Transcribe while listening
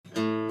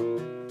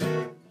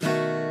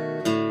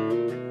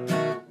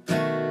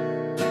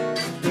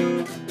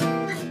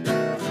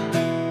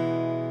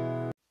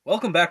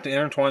Welcome back to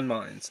Intertwined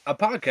Minds, a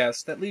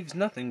podcast that leaves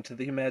nothing to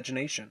the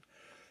imagination.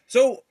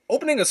 So,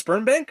 opening a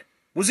sperm bank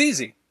was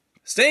easy.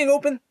 Staying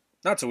open,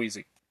 not so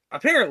easy.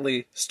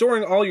 Apparently,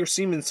 storing all your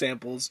semen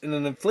samples in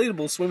an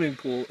inflatable swimming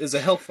pool is a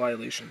health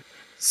violation.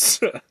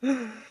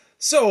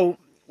 So,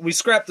 we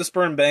scrapped the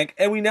sperm bank,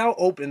 and we now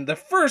open the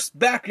first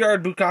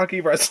backyard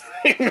bukkake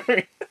wrestling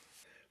ring.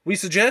 We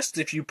suggest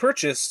if you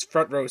purchase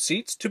front row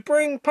seats to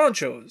bring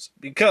ponchos,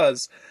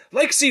 because,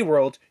 like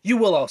SeaWorld, you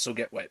will also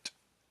get wet.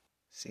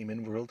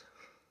 Seaman World?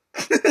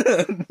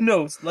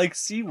 No, like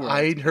SeaWorld.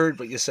 I heard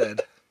what you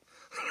said.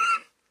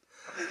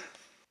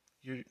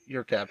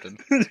 You're captain.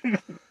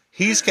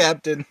 He's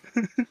captain.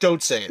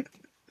 Don't say it.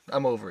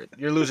 I'm over it.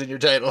 You're losing your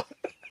title.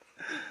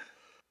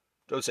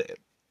 Don't say it.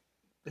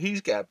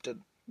 He's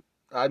captain.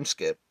 I'm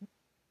Skip.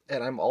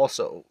 And I'm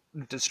also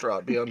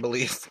distraught beyond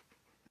belief.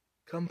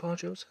 Come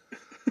ponchos?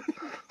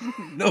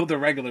 No, the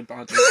regular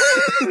ponchos.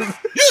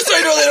 Yes,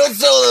 I know they don't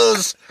sell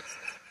those!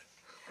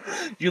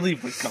 You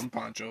leave with cum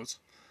ponchos.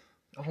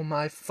 Oh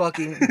my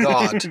fucking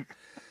god.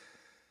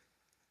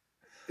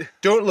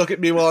 Don't look at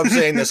me while I'm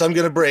saying this. I'm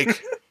gonna break. How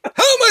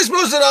am I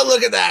supposed to not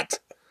look at that?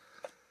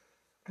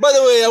 By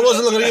the way, I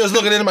wasn't looking at you. I was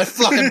looking into my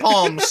fucking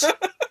palms.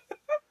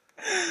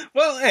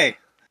 Well, hey.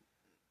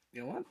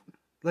 You know what?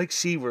 Like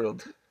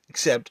SeaWorld,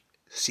 except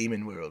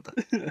Seaman World.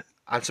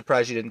 I'm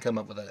surprised you didn't come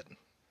up with that.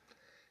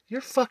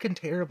 You're fucking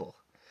terrible.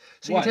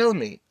 So What? you're telling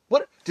me,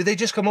 what? Did they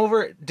just come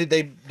over? Did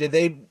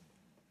they,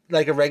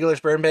 like a regular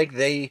sperm bank,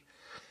 they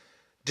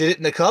did it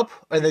in the cup,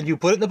 and then you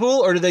put it in the pool,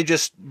 or did they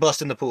just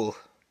bust in the pool?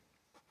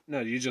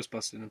 No, you just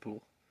busted in the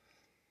pool.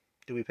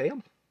 Do we pay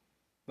them?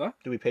 What?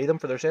 Do we pay them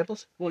for their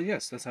samples? Well,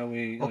 yes, that's how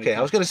we... Okay,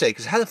 I was going to say,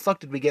 because how the fuck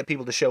did we get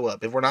people to show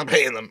up if we're not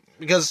paying them?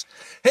 Because,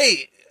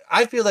 hey,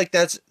 I feel like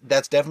that's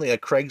definitely a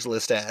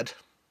Craigslist ad.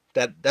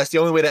 That's the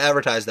only way to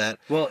advertise that.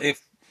 Well,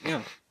 if,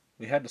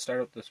 we had to start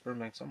up the sperm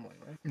bank some way,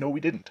 right? No, we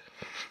didn't.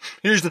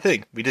 Here's the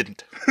thing. We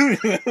didn't.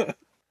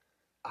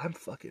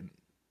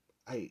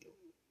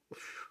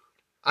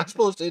 I'm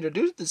supposed to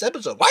introduce this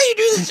episode. Why are you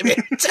doing this to me?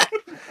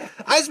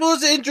 I'm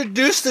supposed to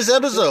introduce this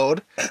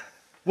episode.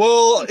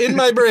 Well, in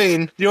my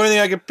brain, the only thing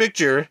I can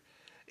picture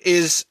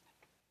is...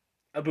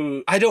 I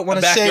don't want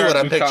to say what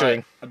I'm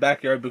picturing. A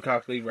backyard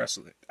bukkake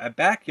wrestling. A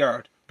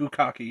backyard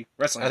bukkake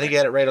wrestling. I think you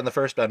had it right on the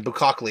first one.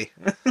 Bukkake.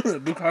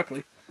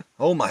 Bukkake.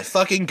 Oh my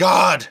fucking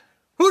god!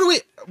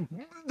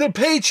 The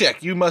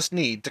paycheck you must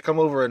need to come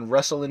over and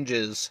wrestle and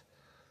jizz.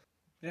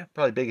 Yeah.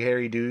 Probably big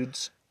hairy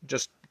dudes,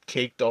 just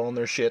caked all in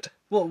their shit.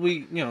 Well,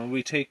 we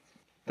take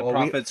the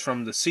profits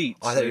from the seats.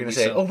 I thought you were going to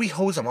say, we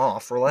hose them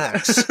off,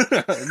 relax.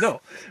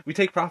 No, we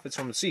take profits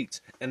from the seats,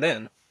 and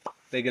then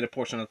they get a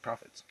portion of the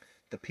profits.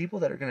 The people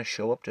that are going to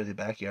show up to the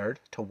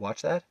backyard to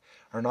watch that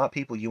are not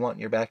people you want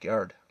in your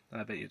backyard.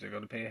 I bet you they're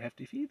going to pay a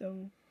hefty fee,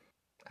 though.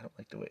 I don't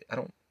like the way, I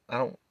don't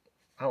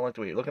like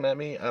the way you're looking at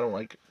me. I don't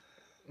like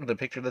the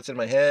picture that's in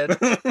my head.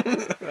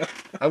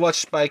 I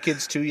watched Spy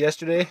Kids 2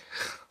 yesterday.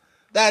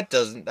 That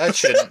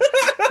shouldn't.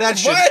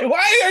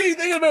 Why are you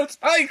thinking about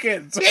Spy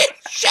Kids?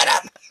 Shut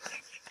up!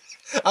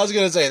 I was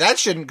going to say, that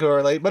shouldn't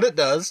correlate, but it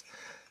does.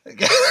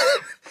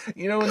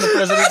 You know when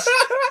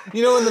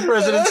the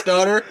president's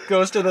daughter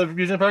goes to the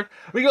amusement park?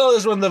 We call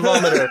this one the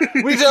vomiter.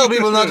 We tell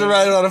people not to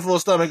ride it on a full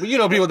stomach, but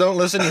people don't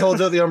listen. He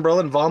holds out the umbrella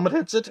and vomit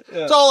hits it. Yeah.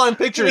 That's all I'm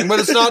picturing, but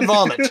it's not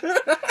vomit.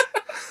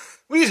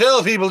 We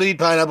tell people to eat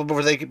pineapple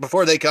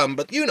before they come,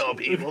 but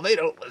people, they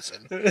don't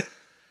listen.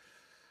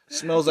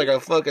 Smells like a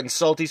fucking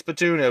salty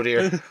spittoon out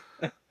here.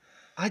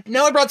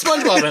 Now I brought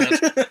SpongeBob in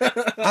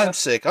it. I'm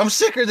sick. I'm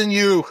sicker than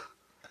you.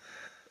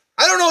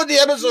 I don't know what the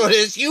episode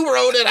is. You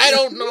wrote it. I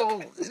don't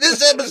know.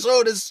 This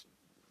episode is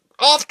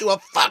off to a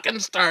fucking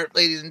start,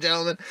 ladies and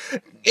gentlemen.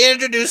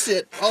 Introduce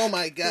it. Oh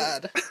my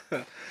god.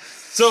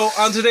 So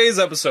on today's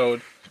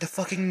episode, the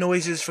fucking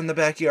noises from the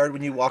backyard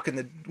when you walk in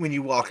it.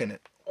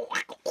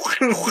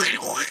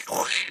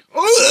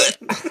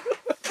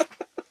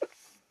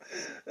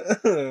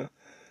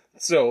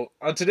 So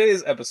on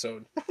today's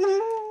episode,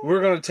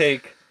 we're gonna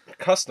take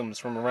customs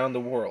from around the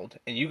world,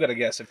 and you gotta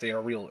guess if they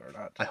are real or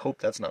not. I hope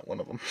that's not one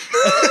of them.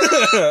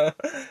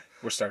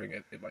 We're starting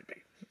it. It might be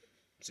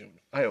soon.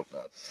 I hope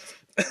not.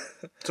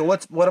 So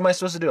what am I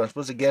supposed to do? I'm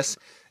supposed to guess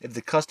if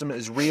the custom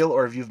is real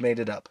or if you've made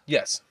it up.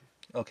 Yes.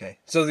 Okay.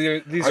 So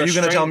these are you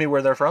going to tell me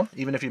where they're from,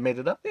 even if you made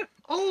it up? Yeah.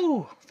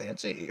 Oh,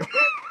 fancy.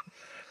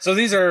 So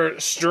these are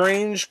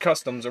strange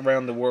customs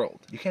around the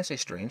world. You can't say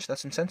strange.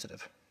 That's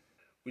insensitive.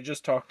 We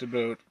just talked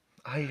about.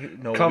 I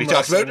know what we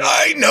talked about.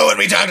 I know what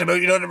we talked about.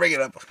 You don't have to bring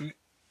it up.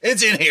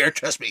 It's in here.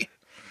 Trust me.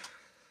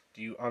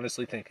 Do you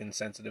honestly think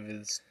insensitive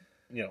is,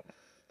 Well,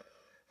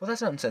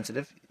 that's not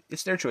insensitive.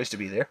 It's their choice to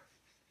be there.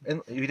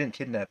 And you didn't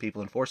kidnap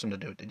people and force them to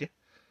do it, did you?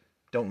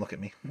 Don't look at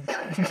me.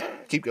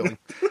 Keep going.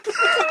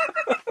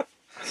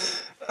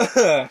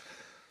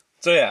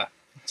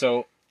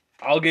 So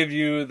I'll give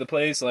you the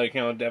place,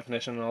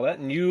 definition and all that,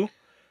 and you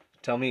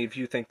tell me if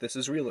you think this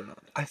is real or not.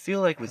 I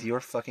feel like with your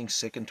fucking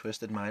sick and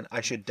twisted mind,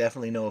 I should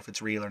definitely know if it's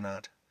real or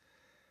not.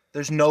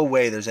 There's no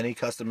way there's any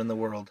custom in the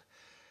world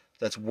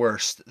that's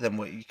worse than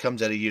what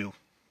comes out of you.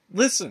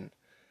 Listen,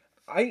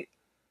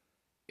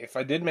 If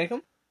I did make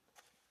them,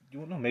 you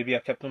won't know. Maybe I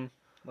kept them,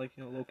 like,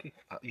 low key.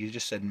 You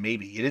just said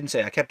maybe. You didn't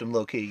say I kept him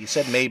low key. You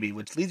said maybe,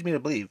 which leads me to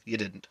believe you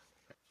didn't.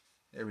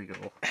 There we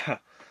go.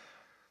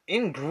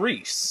 In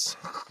Greece,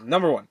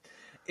 number 1.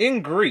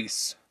 In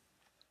Greece,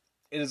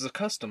 it is a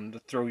custom to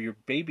throw your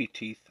baby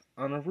teeth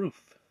on a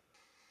roof.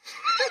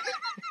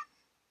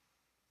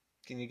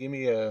 Can you give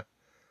me a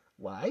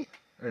why?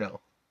 Or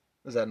no?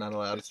 Is that not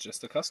allowed? It's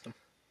just a custom.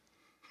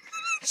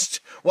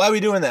 Why are we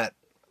doing that?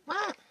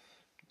 What?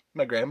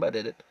 My grandma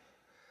did it.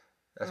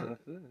 That's what...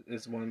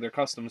 It's one of their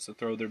customs to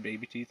throw their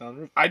baby teeth on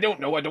the roof. I don't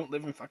know. I don't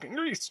live in fucking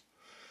Greece.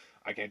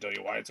 I can't tell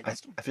you why it's a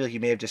custom. I feel like you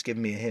may have just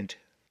given me a hint.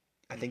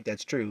 I think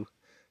that's true.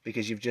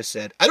 Because you've just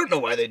said, I don't know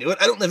why they do it.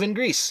 I don't live in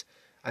Greece.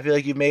 I feel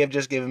like you may have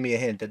just given me a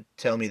hint to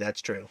tell me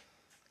that's true.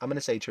 I'm going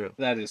to say true.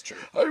 That is true.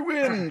 I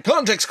win!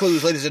 Context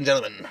clues, ladies and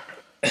gentlemen.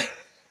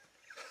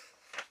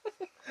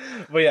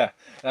 But yeah,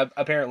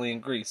 apparently in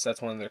Greece,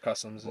 that's one of their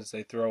customs, is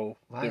they throw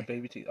Why? their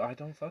baby teeth. I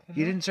don't fucking know.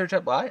 You didn't search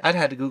up why? I'd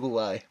had to Google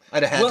why.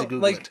 I'd have had to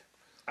Google it.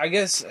 I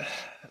guess...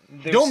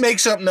 Don't make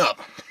something up.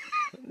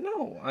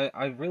 No,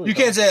 I really You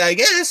don't. can't say, I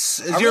guess,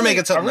 as you're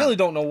making something I really up.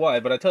 don't know why,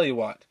 but I tell you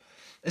what.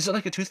 Is it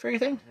like a tooth fairy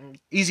thing?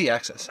 Easy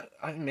access.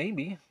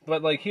 Maybe.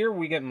 But, like, here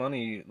we get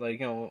money, like,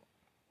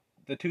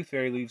 the tooth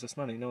fairy leaves us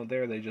money. No,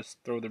 there they just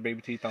throw their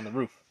baby teeth on the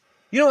roof.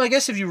 I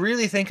guess if you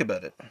really think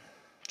about it,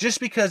 just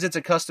because it's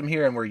a custom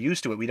here and we're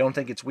used to it, we don't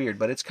think it's weird.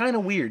 But it's kind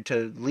of weird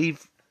to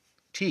leave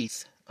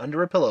teeth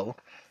under a pillow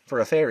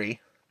for a fairy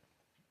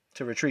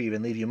to retrieve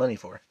and leave you money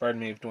for. Pardon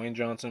me, if Dwayne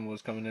Johnson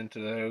was coming into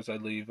the house,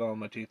 I'd leave all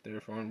my teeth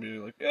there for him and be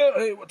like, yeah,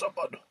 hey, what's up,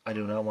 bud? I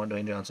do not want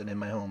Dwayne Johnson in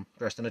my home,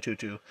 dressed in a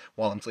tutu,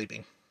 while I'm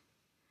sleeping.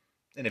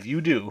 And if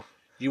you do...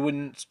 You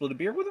wouldn't split a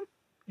beer with him?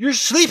 You're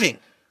sleeping!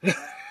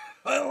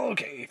 Well,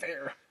 okay,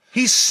 fair.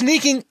 He's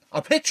sneaking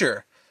a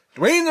picture.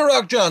 Dwayne The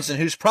Rock Johnson,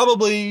 who's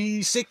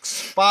probably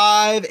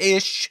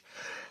 6'5"-ish,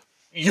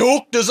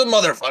 yoked as a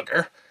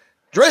motherfucker,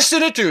 dressed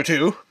in a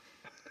tutu,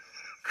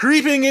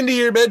 creeping into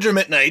your bedroom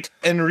at night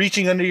and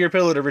reaching under your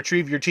pillow to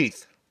retrieve your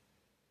teeth.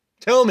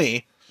 Tell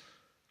me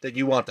that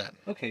you want that.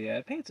 Okay, yeah,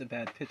 it paints a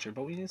bad picture,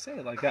 but when you say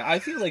it like that, I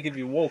feel like if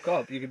you woke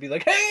up, you could be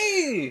like,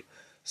 hey,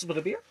 split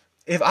a beer?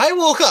 If I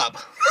woke up,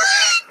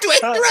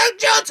 Dwayne The Rock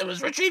Johnson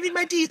was retrieving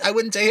my teeth, I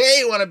wouldn't say,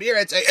 hey, want a beer?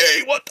 I'd say,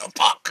 hey, what the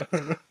fuck?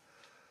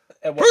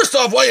 First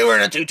off, why are you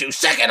wearing a tutu?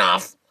 Second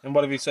off, and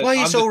what if he said, why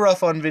are you so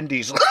rough on Vin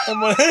Diesel?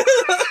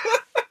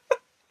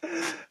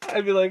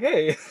 I'd be like,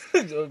 hey,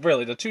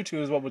 really, the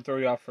tutu is what would throw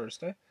you off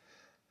first, eh?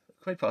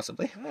 Quite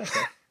possibly.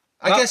 Okay.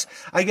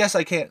 I guess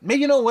I can't.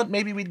 Maybe, you know what?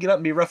 Maybe we'd get up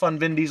and be rough on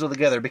Vin Diesel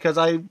together, because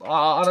on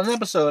an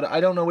episode,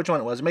 I don't know which one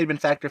it was. It may have been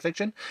Fact or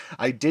Fiction.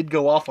 I did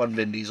go off on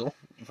Vin Diesel.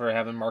 For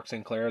having Mark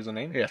Sinclair as a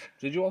name? Yeah.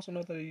 Did you also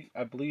know that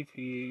I believe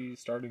he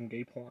starred in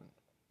gay porn?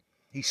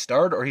 He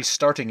starred, or he's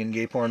starting in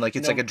gay porn, like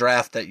it's like a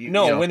draft that you...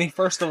 No, you know, when he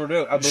first started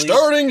out, I believe...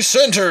 Starting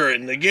center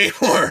in the gay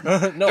porn.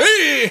 No.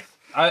 Hey!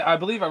 I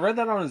believe I read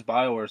that on his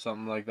bio or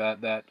something like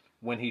that, that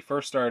when he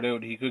first started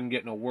out, he couldn't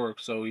get no work,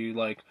 so he,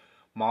 like,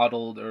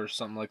 modeled or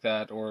something like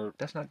that, or...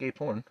 That's not gay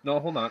porn. No,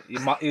 hold on.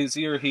 It's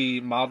either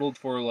he modeled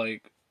for,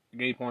 like,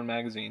 gay porn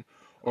magazine,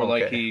 or,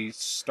 like, he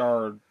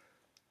starred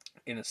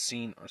in a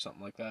scene or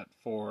something like that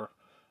for,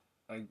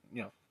 like,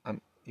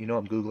 I'm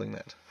Googling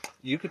that.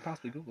 You could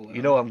possibly Google it.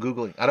 I'm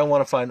Googling. I don't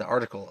want to find the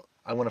article.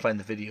 I want to find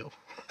the video.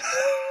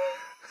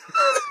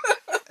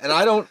 And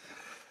I don't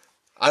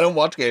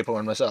watch gay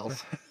porn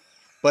myself.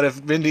 But if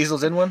Vin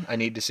Diesel's in one, I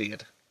need to see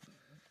it.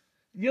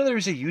 There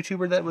was a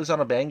YouTuber that was on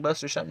a bang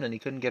bus or something and he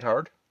couldn't get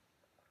hard?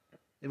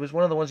 It was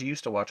one of the ones you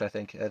used to watch, I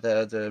think.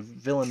 The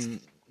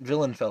villain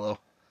fellow.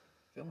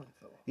 Villain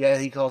fellow? Yeah,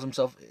 he calls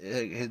himself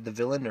the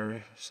villain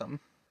or something.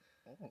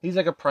 Oh. He's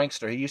like a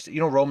prankster. He used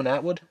to... Roman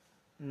Atwood?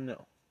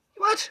 No.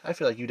 What? I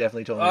feel like you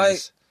definitely told me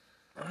this.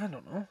 I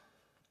don't know.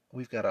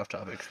 We've got off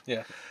topic.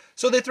 Yeah.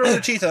 So they throw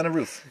their teeth on a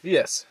roof.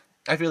 Yes.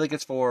 I feel like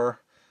it's for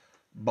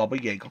Baba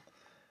Yaga.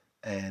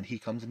 And he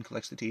comes and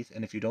collects the teeth.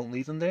 And if you don't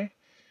leave them there,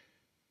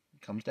 he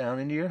comes down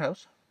into your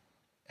house.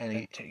 And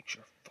he takes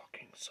your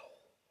fucking soul.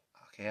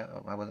 Okay,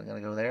 I wasn't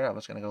going to go there. I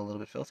was going to go a little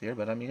bit filthier.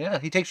 But I mean, yeah,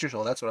 he takes your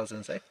soul. That's what I was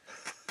going to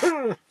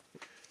say.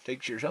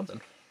 Takes your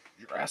something.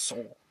 Your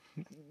asshole.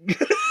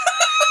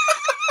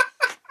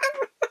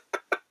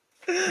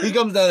 He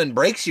comes down and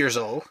breaks your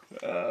soul.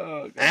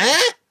 Oh,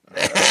 God.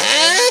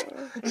 Huh?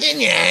 Yin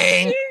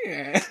yang.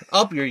 Yeah.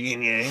 Up your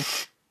yin yang.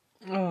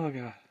 Oh,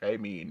 God. I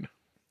mean.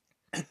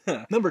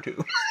 Number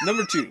 2.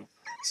 Number 2.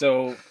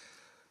 So,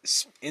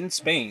 in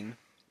Spain,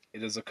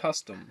 it is a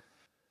custom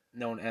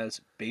known as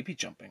baby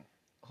jumping.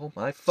 Oh,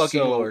 my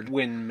fucking lord.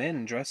 When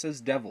men dress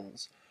as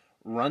devils,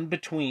 run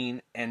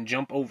between and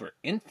jump over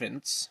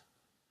infants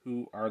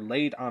who are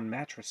laid on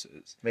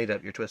mattresses. Made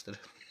up, you're twisted.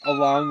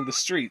 Along the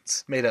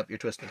streets. Made up, you're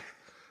twisted.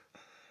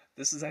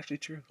 This is actually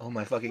true. Oh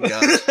my fucking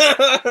god.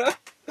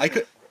 I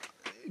could...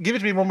 Give it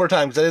to me one more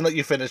time, because I didn't let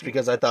you finish,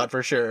 because I thought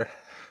for sure.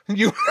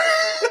 You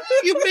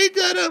made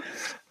that up.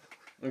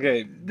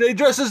 Okay. They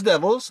dress as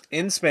devils.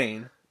 In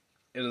Spain,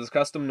 it is a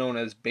custom known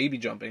as baby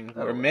jumping,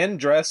 where men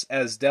dress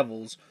as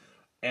devils,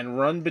 and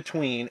run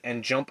between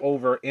and jump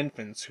over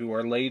infants who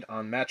are laid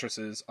on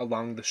mattresses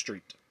along the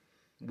street.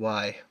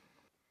 Why?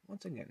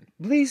 Once again.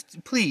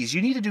 Please,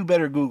 you need to do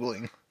better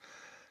Googling.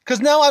 Because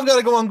now I've got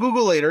to go on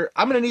Google later.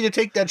 I'm going to need to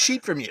take that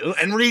sheet from you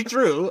and read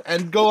through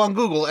and go on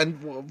Google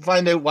and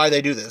find out why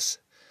they do this.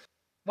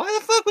 Why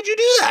the fuck would you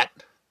do that?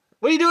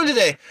 What are you doing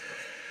today?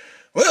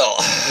 Well,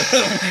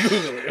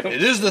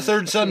 it is the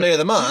third Sunday of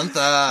the month.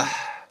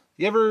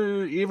 You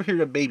ever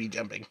hear of baby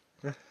jumping?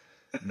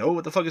 No,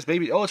 what the fuck is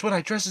baby? Oh, it's when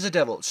I dress as a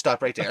devil.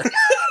 Stop right there.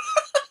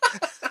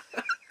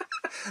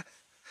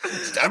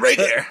 Stop right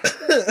there.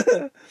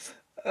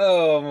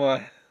 Oh my.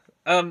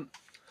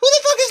 Who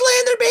the fuck is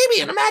laying their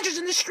baby in a mattress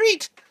in the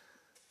street?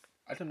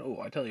 I don't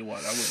know. I tell you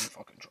what, I wouldn't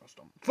fucking trust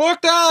him.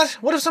 Fuck that.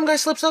 What if some guy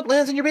slips up,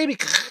 lands in your baby?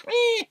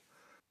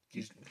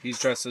 He's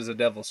dressed as a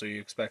devil, so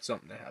you expect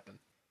something to happen.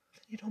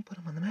 You don't put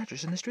him on the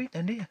mattress in the street,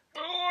 then, do you?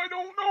 Oh, I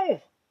don't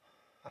know.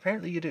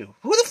 Apparently you do.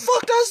 Who the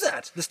fuck does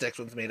that? This next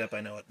one's made up,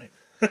 I know it.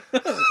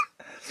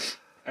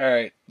 All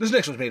right. This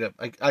next one's made up.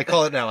 I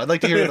call it now. I'd like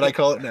to hear it, but I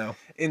call it now.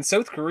 In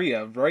South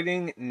Korea,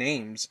 writing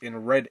names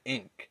in red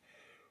ink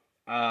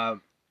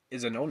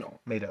is a no-no.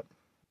 Made up.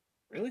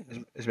 Really?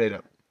 It's made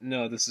up.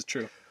 No, this is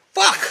true.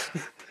 Fuck!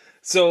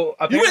 So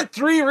You went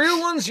 3 real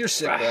ones? You're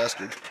sick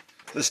bastard.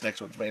 This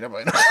next one's made up,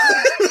 I know.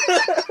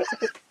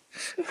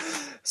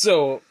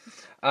 So,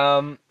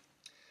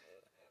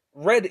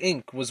 red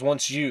ink was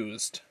once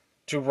used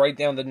to write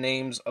down the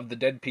names of the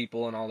dead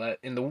people and all that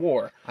in the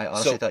war. I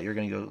honestly thought you were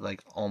going to go,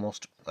 like,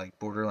 almost, like,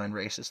 borderline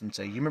racist and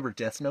say, you remember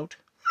Death Note?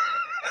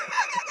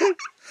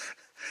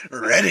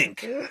 Red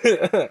ink.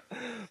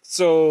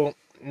 So,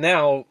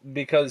 now,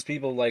 because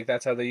people, like,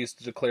 that's how they used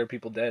to declare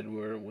people dead,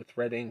 were with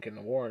red ink in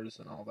the wars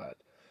and all that.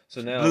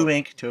 So now... Blue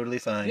ink, totally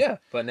fine. Yeah,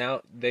 but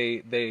now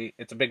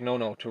it's a big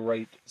no-no to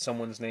write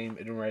someone's name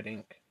in red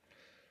ink.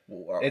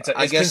 It's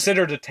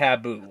considered a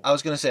taboo. I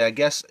was going to say, I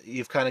guess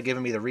you've kind of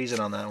given me the reason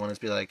on that one. Is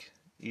be like,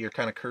 you're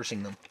kind of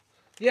cursing them.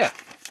 Yeah.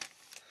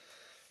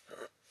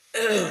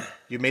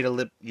 You made a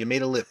lip.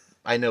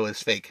 I know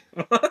it's fake.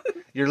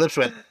 Your lips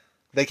went,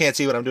 they can't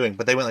see what I'm doing,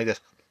 but they went like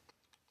this.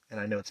 And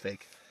I know it's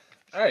fake.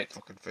 All right.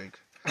 Fucking fake.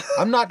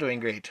 I'm not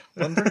doing great.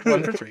 One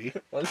for 3.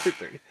 1 for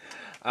 3.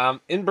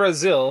 In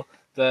Brazil,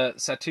 the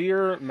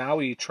Satir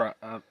Maui tribe,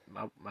 I'm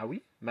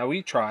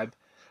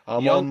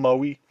Young- on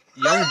Maui.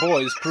 young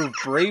boys prove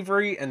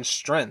bravery and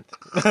strength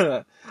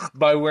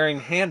by wearing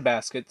hand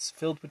baskets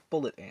filled with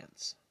bullet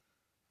ants.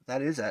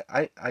 That is,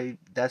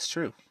 that's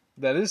true.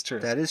 That is true.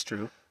 That is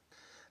true.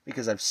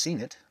 Because I've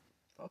seen it.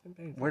 Fucking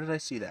painful. Where did I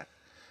see that?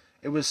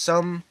 It was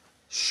some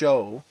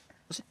show.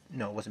 Was it?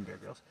 No, it wasn't Bear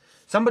Grylls.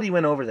 Somebody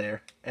went over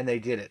there and they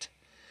did it.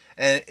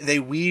 And they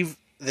weave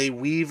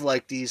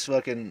like these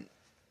fucking,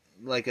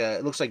 like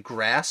it looks like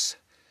grass,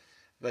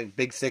 like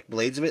big thick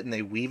blades of it, and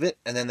they weave it,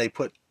 and then they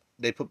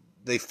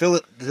fill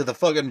it to the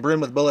fucking brim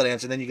with bullet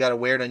ants, and then you gotta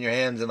wear it on your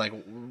hands and like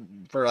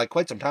for like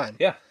quite some time.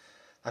 Yeah.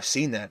 I've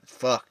seen that. It's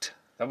fucked.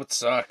 That would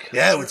suck.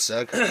 Yeah, it would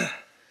suck.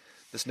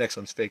 This next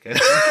one's fake.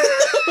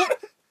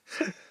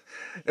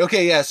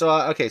 Okay, yeah,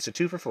 so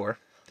 2 for 4.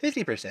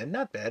 50%,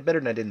 not bad. Better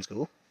than I did in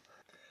school.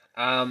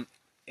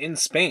 In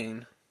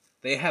Spain,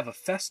 they have a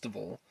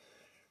festival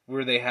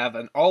where they have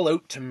an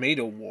all-out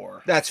tomato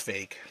war. That's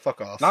fake.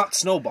 Fuck off. Not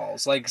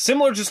snowballs. Like,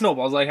 similar to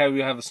snowballs, like how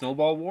you have a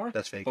snowball war.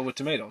 That's fake. But with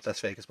tomatoes. That's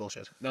fake. It's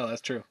bullshit. No,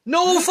 that's true.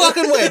 No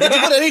fucking way. Did you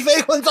put any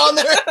fake ones on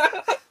there?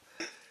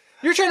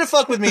 You're trying to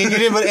fuck with me and you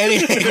didn't put any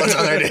fake ones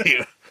on there, did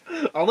you?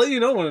 I'll let you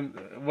know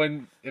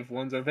if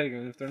ones are fake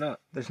and if they're not.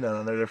 There's none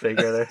on there. They're fake,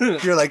 are there?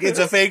 You're like, it's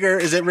a faker.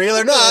 Is it real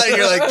or not? And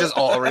you're like, just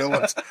all real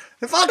ones.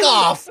 Fuck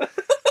off.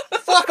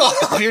 Fuck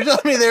off. You're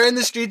telling me they're in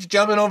the streets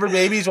jumping over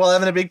babies while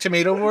having a big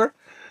tomato war?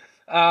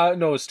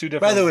 No, it's 2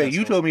 different. By the way,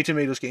 you told me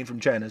tomatoes came from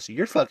China, so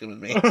you're fucking with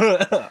me.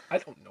 I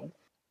don't know.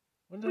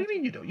 What do you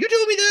mean you don't? You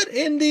told me that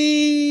in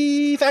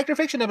the Fact or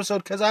Fiction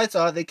episode because I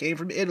thought they came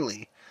from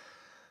Italy.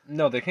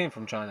 No, they came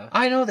from China.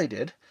 I know they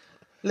did.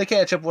 The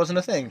ketchup wasn't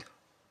a thing.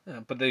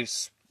 Yeah, but they,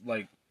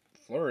 like,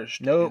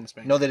 flourished No, in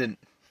Spain. no, they didn't.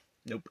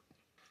 Nope.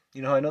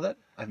 You know how I know that?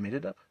 I've made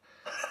it up.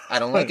 I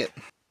don't like it.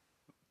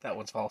 That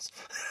one's false.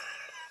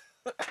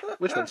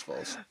 Which one's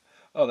false?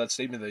 Oh, that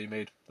statement that you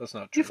made. That's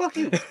not true. You fuck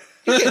you.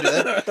 You can't do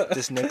that.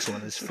 This next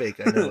one is fake.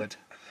 I know it.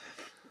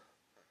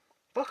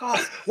 Fuck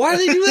off. Why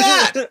do they do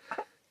that?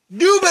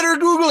 Do better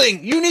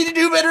Googling. You need to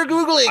do better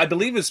Googling. I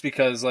believe it's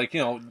because, like, you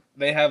know,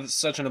 they have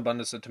such an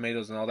abundance of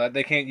tomatoes and all that,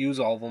 they can't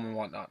use all of them and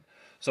whatnot.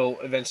 So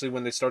eventually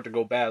when they start to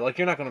go bad, like,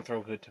 you're not going to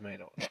throw good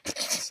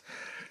tomatoes.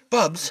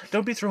 Bubs,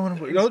 don't be throwing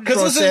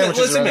Because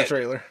sandwiches around the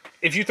trailer.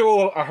 If you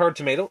throw a hard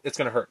tomato, it's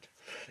going to hurt.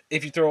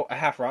 If you throw a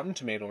half-rotten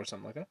tomato or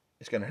something like that,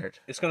 it's going to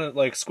hurt. It's going to,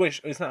 like, squish.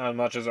 It's not as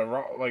much as a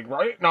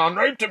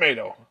non-ripe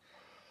tomato.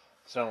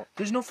 So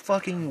there's no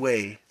fucking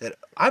way that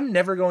I'm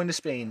never going to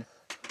Spain,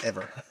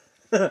 ever.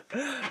 All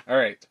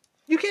right.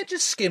 You can't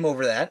just skim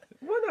over that.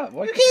 Why not?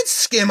 You can't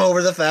skim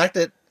over the fact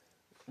that...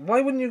 Why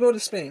wouldn't you go to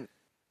Spain?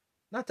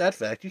 Not that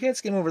fact. You can't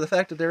skim over the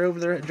fact that they're over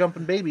there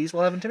jumping babies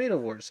while having tomato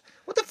wars.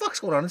 What the fuck's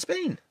going on in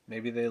Spain?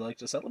 Maybe they like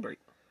to celebrate.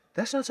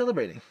 That's not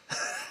celebrating.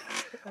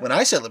 When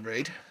I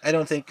celebrate, I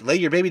don't think, lay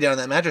your baby down on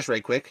that mattress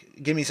right quick,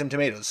 give me some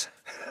tomatoes.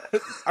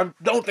 I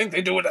don't think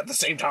they do it at the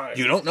same time.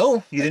 You don't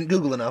know. You didn't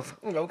Google enough.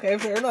 Okay,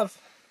 fair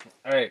enough.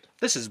 All right.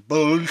 This is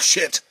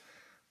bullshit.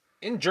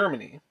 In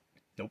Germany,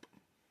 Nope.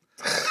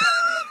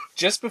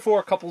 just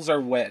before couples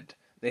are wed,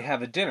 they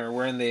have a dinner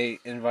wherein they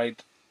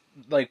invite,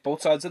 like,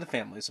 both sides of the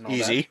families and all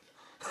Easy.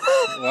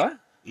 that. What?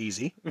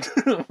 Easy.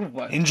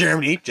 What? In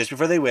Germany, just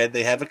before they wed,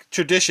 they have a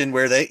tradition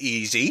where they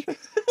easy.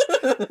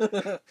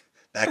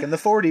 Back in the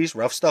 40s,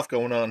 rough stuff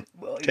going on.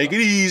 Well, Take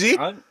it easy.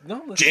 No,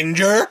 listen.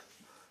 Ginger.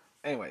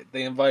 Anyway,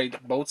 they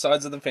invite both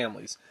sides of the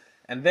families.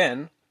 And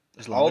then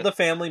all the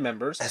family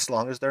members As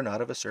long as they're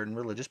not of a certain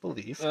religious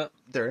belief,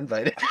 they're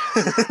invited.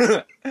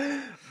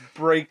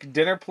 break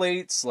dinner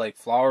plates, like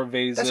flower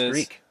vases. That's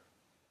Greek.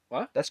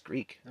 What? That's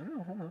Greek. I don't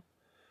know, hold on.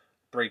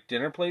 Break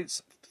dinner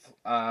plates,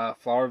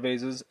 flower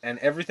vases, and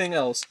everything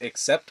else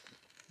except,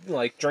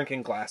 like,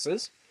 drinking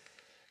glasses.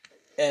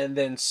 And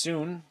then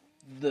soon,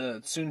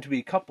 the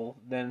soon-to-be couple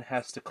then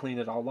has to clean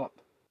it all up.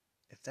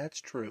 If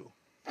that's true.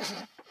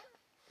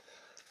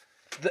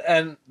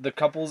 And the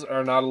couples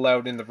are not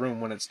allowed in the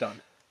room when it's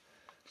done.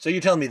 So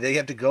you're telling me they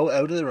have to go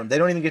out of the room? They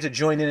don't even get to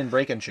join in and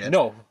breaking shit?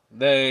 No,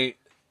 the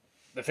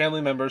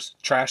family members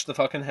trash the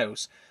fucking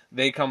house.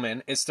 They come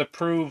in. It's to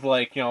prove,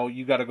 like, you know,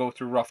 you got to go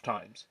through rough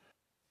times.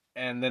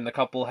 And then the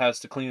couple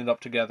has to clean it up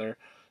together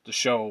to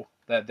show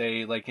that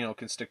they, like, you know,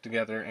 can stick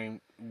together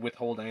and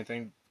withhold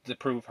anything to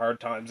prove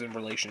hard times in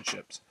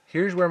relationships.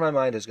 Here's where my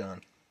mind has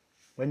gone.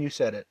 When you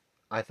said it,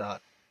 I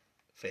thought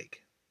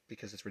fake,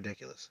 because it's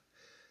ridiculous.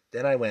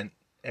 Then I went,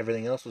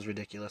 everything else was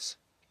ridiculous.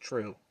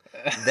 True.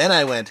 Then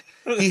I went,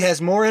 he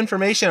has more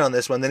information on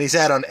this one than he's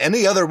had on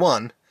any other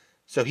one,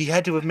 so he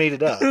had to have made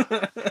it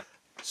up.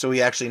 So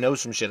he actually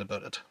knows some shit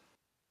about it.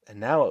 And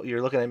now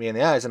you're looking at me in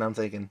the eyes and I'm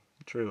thinking,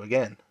 true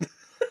again.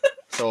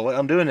 So what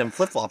I'm doing, I'm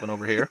flip-flopping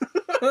over here.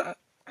 Well,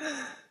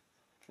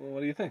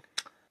 what do you think?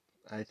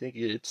 I think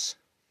it's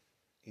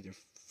either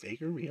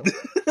fake or real.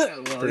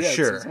 Well, For yeah,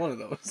 sure. It's one of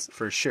those.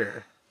 For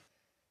sure.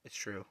 It's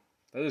true.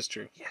 That is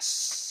true.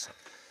 Yes.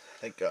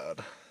 Thank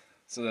God.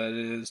 So that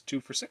is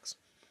 2 for 6.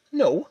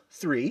 No,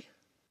 3.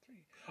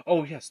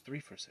 Oh, yes, 3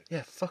 for 6.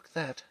 Yeah, fuck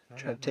that.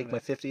 Trying to take bad. my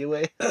 50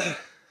 away. But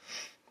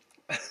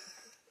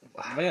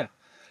yeah.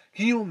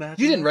 Can you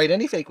imagine? You didn't write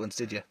any fake ones,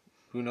 did you?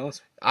 Who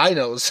knows? I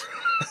knows.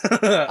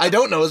 I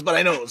don't knows, but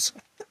I knows.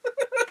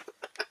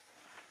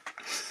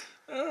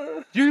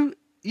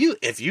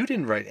 If you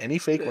didn't write any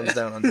fake ones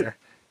down on there,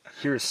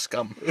 you're a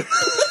scum.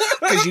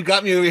 Because you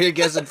got me over here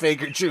guessing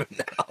fake or true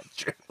now.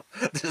 True.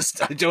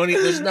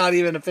 There's not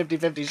even a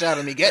 50-50 shot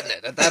of me getting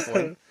it at that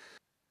point.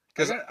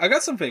 I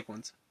got some fake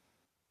ones.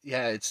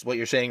 Yeah, it's what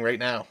you're saying right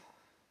now.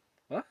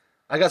 What?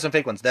 I got some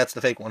fake ones. That's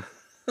the fake one.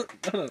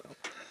 No.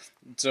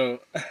 So,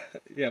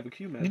 yeah, but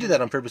can you imagine? You did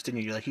that on purpose, didn't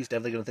you? You're like, he's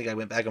definitely going to think I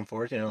went back and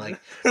forth, you know, like,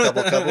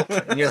 couple.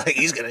 And you're like,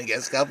 he's going to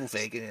guess couple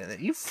fake. And you're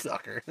like, you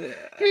fucker.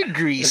 You're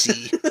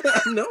greasy.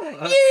 No.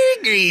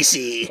 You're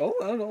greasy.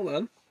 Hold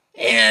on.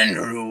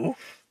 Andrew.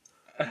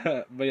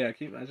 But yeah,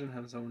 can you imagine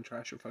having someone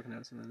trash your fucking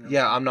house and then...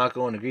 Yeah, I'm not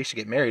going to Greece to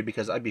get married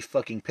because I'd be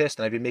fucking pissed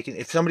and I'd be making...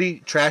 If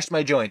somebody trashed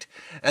my joint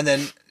and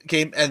then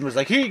came and was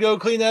like, here you go,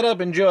 clean that up,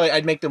 enjoy,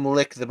 I'd make them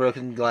lick the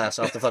broken glass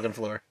off the fucking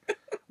floor.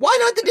 Why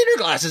not the dinner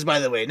glasses, by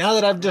the way? Now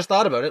that I've just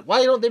thought about it,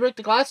 why don't they break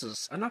the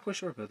glasses? I'm not quite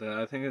sure about that.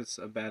 I think it's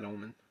a bad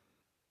omen.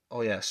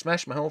 Oh yeah,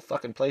 smash my whole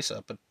fucking place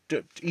up, but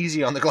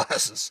easy on the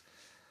glasses.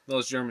 Well,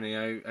 it's Germany.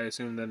 I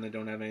assume then they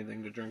don't have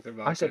anything to drink their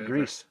vodka. I said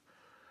Greece.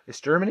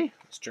 It's Germany?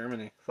 It's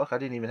Germany. Fuck, I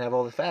didn't even have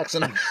all the facts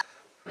in them.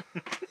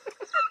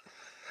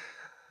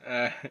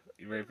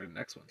 You ready for the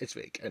next one? It's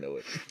fake, I know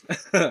it.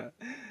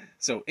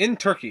 So, in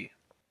Turkey,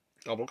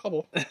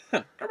 Gobble.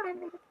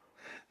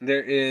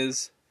 there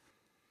is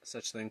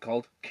such thing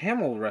called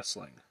camel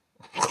wrestling.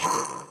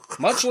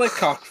 Much like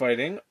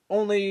cockfighting,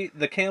 only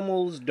the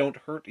camels don't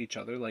hurt each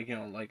other. Like, you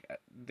know, like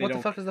they What don't.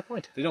 the fuck is the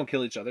point? They don't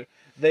kill each other.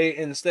 They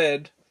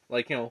instead,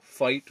 like, you know,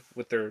 fight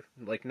with their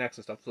like necks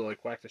and stuff. So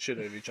like whack the shit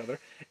out of each other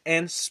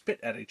and spit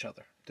at each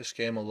other. This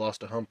camel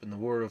lost a hump in the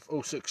War of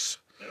 06.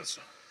 Yes.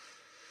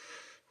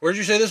 Where'd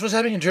you say this was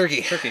happening? In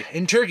Turkey. Turkey.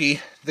 In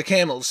Turkey, the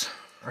camels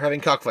are having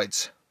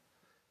cockfights.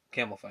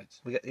 Camel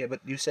fights. Yeah,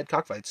 but you said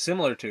cockfights.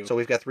 Similar to. So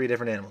we've got 3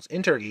 different animals.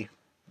 In Turkey,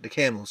 the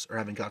camels are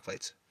having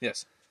cockfights.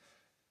 Yes.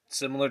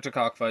 Similar to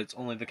cockfights,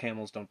 only the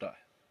camels don't die.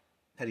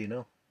 How do you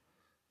know?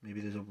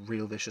 Maybe there's a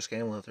real vicious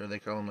camel out there. They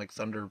call them like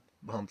thunder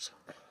humps.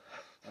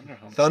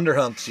 Thunder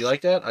humps. You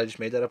like that? I just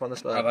made that up on the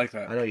spot. I like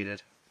that. I know you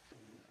did.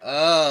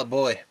 Oh,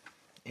 boy.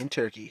 In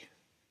Turkey,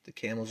 the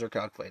camels are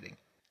cockfighting.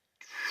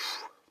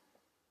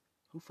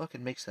 Who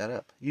fucking makes that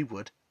up? You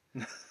would.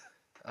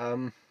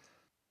 I'm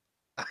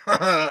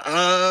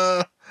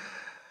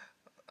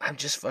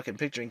just fucking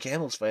picturing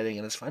camels fighting,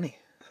 and it's funny.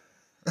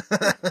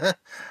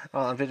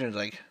 All I'm picturing is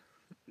like,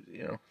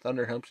 you know,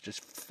 thunder humps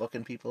just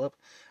fucking people up.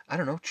 I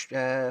don't know.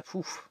 True,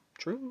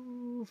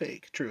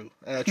 fake, true,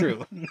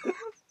 true.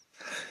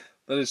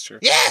 That is true.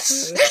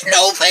 Yes, there's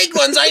no fake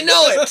ones. I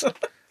know it.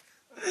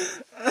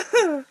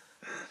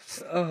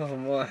 Oh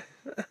my.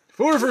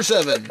 4 for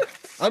 7.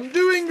 I'm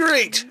doing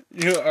great.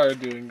 You are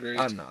doing great.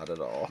 I'm not at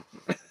all.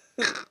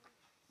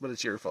 But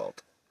it's your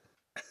fault.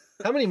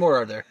 How many more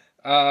are there?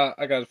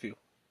 I got a few.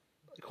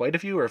 Quite a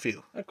few or a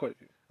few? Quite a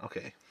few.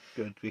 Okay,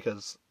 good,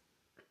 because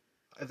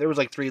if there was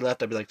like 3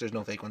 left, I'd be like, there's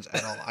no fake ones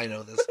at all. I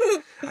know this.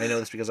 I know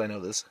this because I know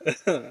this.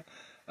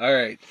 All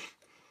right.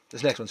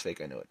 This next one's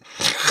fake, I know it.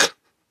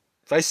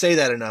 If I say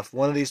that enough,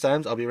 one of these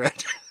times, I'll be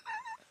right.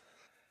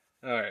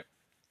 All right.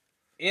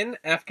 In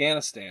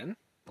Afghanistan,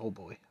 Oh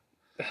boy.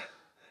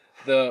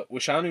 the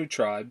Wishanu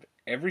tribe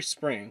every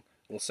spring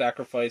will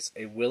sacrifice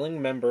a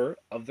willing member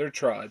of their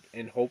tribe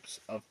in hopes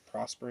of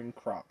prospering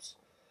crops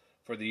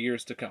for the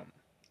years to come.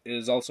 It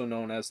is also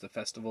known as the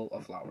Festival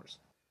of Flowers.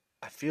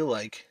 I feel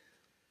like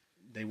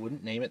they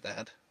wouldn't name it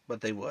that,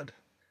 but they would.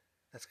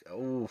 That's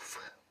oof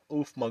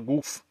my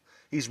goof.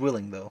 He's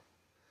willing though.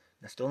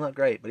 That's still not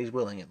great, but he's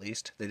willing at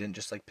least. They didn't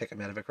just like pick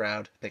him out of a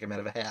crowd, pick him out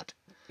of a hat.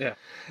 Yeah.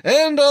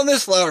 And on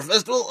this flower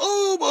festival,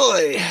 oh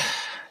boy,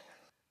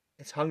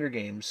 it's Hunger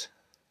Games,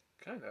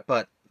 Kind of.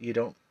 but you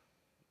don't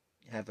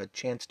have a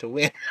chance to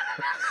win.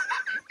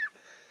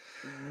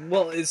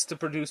 Well, it's to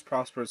produce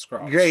prosperous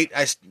crops. Great,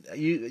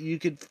 you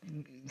could.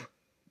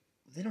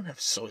 They don't have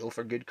soil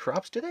for good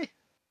crops, do they?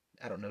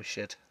 I don't know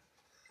shit.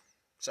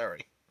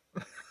 Sorry.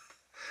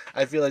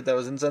 I feel like that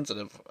was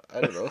insensitive.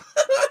 I don't know.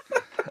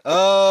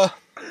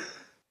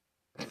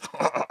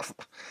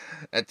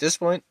 At this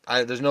point,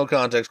 there's no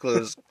context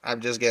clues.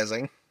 I'm just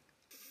guessing.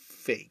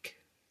 Fake.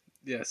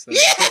 Yes.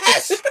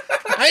 Yes!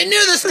 I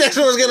knew this next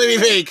one was going to be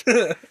fake.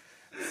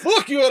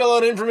 Fuck, you had a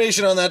lot of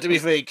information on that to be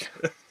fake.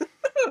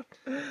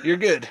 You're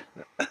good.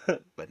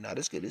 But not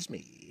as good as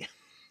me.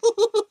 Are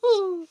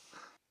you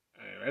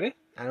ready?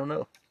 I don't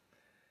know.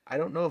 I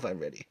don't know if I'm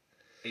ready.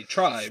 A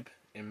tribe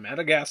in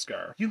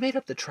Madagascar. You made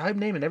up the tribe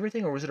name and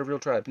everything, or was it a real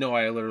tribe? No,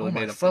 I literally Oh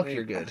my made up fuck, the name.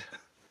 you're good.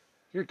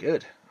 You're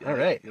good. All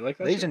right. You like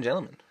that Ladies shit? and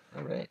gentlemen.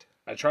 All right.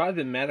 A tribe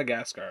in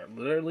Madagascar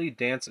literally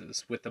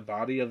dances with the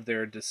body of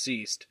their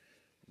deceased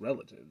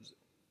relatives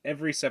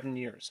every 7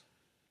 years.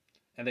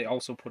 And they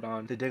also put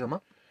on... They dig them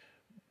up?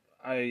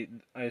 I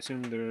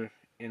assume they're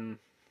in...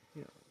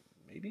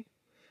 maybe?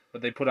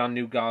 But they put on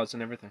new gauze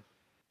and everything.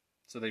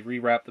 So they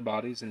rewrap the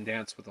bodies and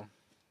dance with them.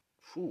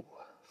 Phew.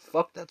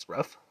 Fuck, that's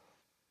rough.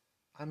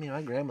 I mean,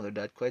 my grandmother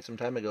died quite some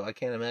time ago. I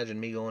can't imagine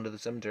me going to the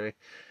cemetery.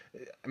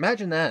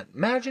 Imagine that.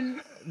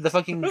 Imagine the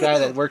fucking guy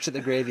that works at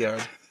the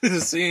graveyard.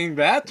 Seeing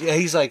that? Yeah,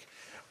 he's like,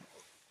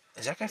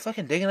 is that guy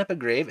fucking digging up a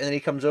grave? And then he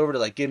comes over to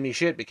like give me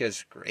shit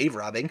because grave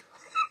robbing,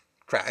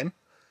 crime.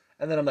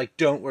 And then I'm like,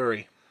 don't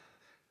worry.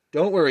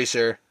 Don't worry,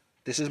 sir.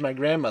 This is my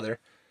grandmother.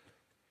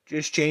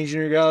 Just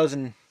changing her gauze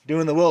and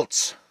doing the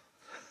waltz.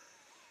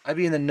 I'd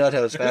be in the nut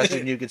house faster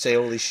than you could say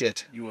holy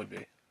shit. You would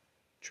be.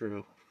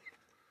 True.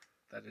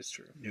 That is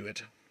true. Knew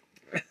it.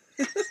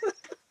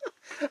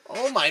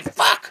 Oh my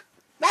fuck!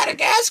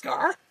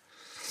 Madagascar!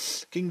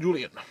 King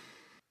Julian.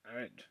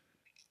 Alright.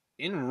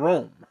 In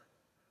Rome,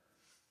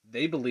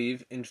 they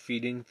believe in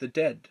feeding the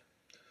dead.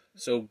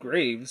 So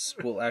graves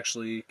will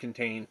actually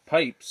contain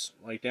pipes,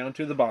 like down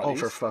to the bodies,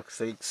 Oh, for fuck's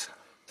sakes.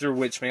 through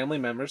which family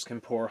members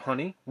can pour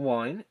honey,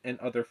 wine, and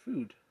other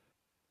food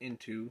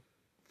into...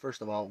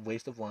 First of all,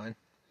 waste of wine.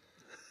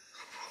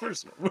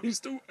 First of all, what are you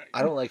doing?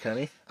 I don't like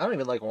honey. I don't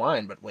even like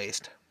wine, but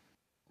waste.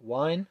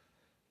 Wine,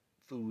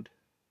 food,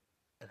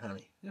 and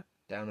honey. Yeah.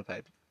 Down the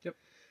pipe. Yep.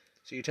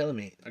 So you're telling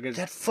me I guess-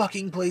 that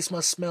fucking place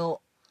must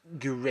smell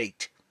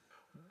great.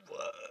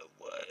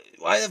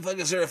 Why the fuck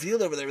is there a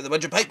field over there with a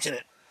bunch of pipes in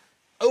it?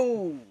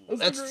 Oh,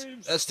 Those are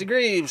graves. that's the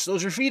graves.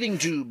 Those are feeding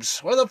tubes.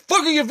 Why the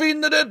fuck are you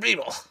feeding the dead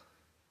people?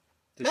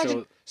 To Imagine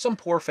show... some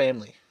poor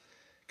family.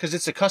 Because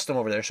it's a custom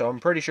over there, so I'm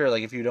pretty sure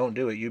like if you don't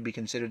do it, you'd be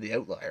considered the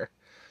outlier.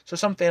 So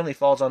some family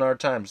falls on hard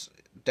times.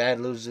 Dad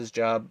loses his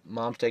job.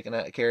 Mom's taking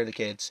care of the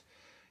kids.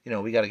 You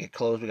know, we got to get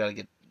clothes. We got to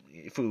get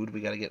food.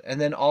 We got to get... And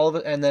then all of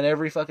it... And then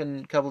every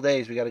fucking couple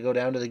days, we got to go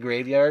down to the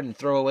graveyard and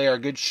throw away our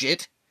good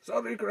shit.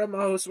 Sorry, Grandma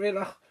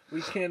Josuela.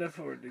 We can't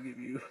afford to give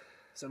you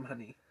some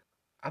honey.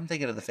 I'm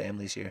thinking of the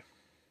families here.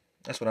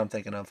 That's what I'm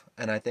thinking of.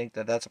 And I think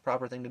that that's a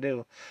proper thing to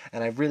do.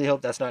 And I really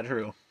hope that's not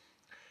true.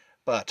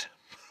 But...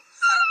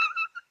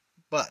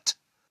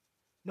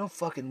 No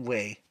fucking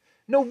way.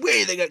 No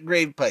way they got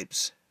grave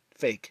pipes.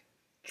 Fake.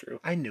 True.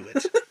 I knew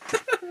it.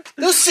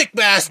 Those sick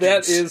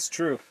bastards. That is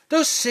true.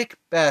 Those sick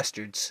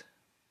bastards.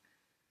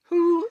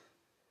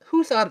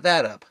 Who thought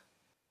that up?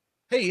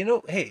 Hey, you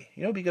know,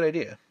 it'd be a good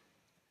idea.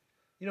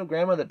 You know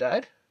grandma that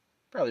died?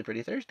 Probably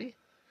pretty thirsty.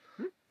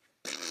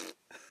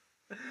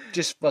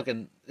 Just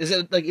fucking... Is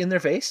it, like, in their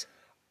face?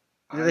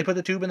 Did they put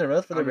the tube in their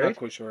mouth for their I'm grave? not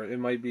quite sure. It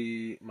might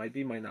be, might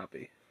not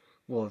be.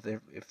 Well,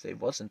 if they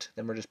wasn't,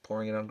 then we're just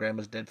pouring it on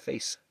grandma's dead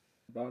face.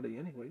 Body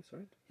anyways,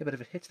 right? Yeah, but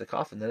if it hits the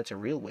coffin, then it's a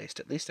real waste.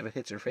 At least if it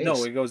hits her face.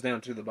 No, it goes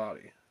down to the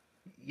body.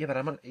 Yeah,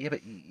 but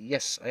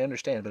yes, I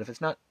understand. But if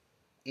it's not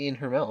in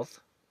her mouth,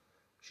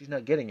 she's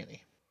not getting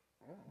any.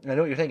 I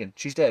know what you're thinking.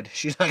 She's dead.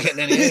 She's not getting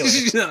any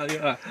anyway.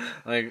 Yeah,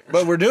 like...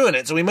 But we're doing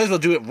it, so we might as well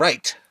do it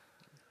right.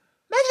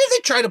 Imagine if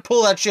they try to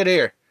pull that shit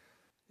here.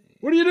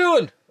 What are you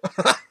doing?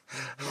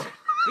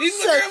 He's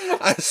the grandma.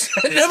 I'm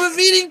setting up a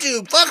feeding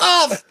tube. Fuck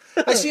off.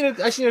 I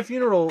seen a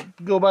funeral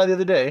go by the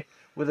other day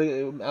with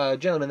a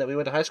gentleman that we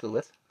went to high school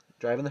with,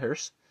 driving the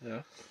hearse.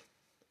 Yeah.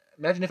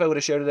 Imagine if I would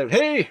have shouted out,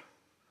 "Hey,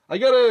 I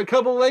got a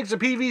couple legs of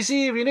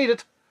PVC if you need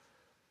it."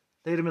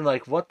 They'd have been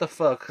like, "What the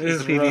fuck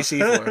is the PVC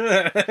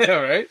for?" Yeah,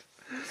 right?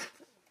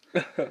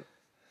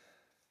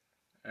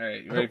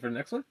 Alright, you ready for the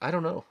next one? I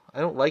don't know. I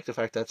don't like the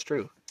fact that's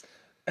true.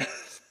 I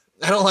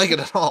don't like it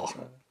at all.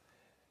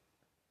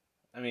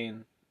 I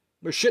mean,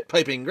 We're shit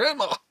piping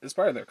grandma. it's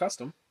part of their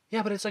custom.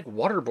 Yeah, but it's like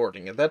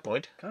waterboarding at that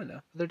point.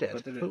 Kinda. They're dead.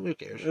 But they're dead. Who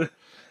cares?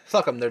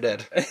 Fuck them, they're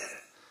dead.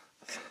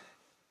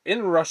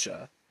 In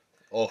Russia,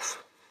 Oh,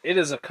 it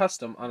is a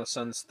custom on a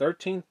son's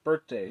 13th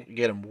birthday you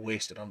get them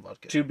wasted on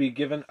vodka. to be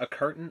given a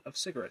carton of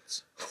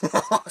cigarettes.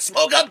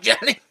 Smoke up,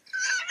 Johnny.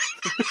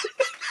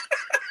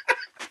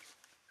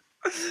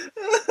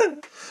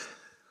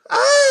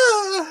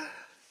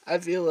 I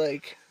feel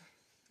like.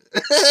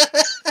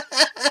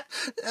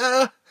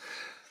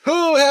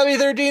 Happy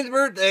 13th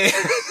birthday.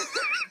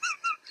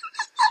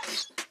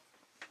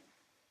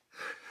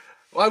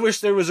 Well, I wish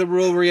there was a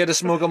rule where you had to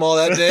smoke them all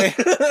that day.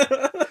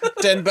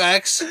 10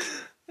 packs.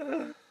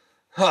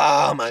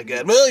 Oh my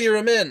god. Well, you're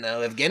a man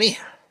now, Evgeny.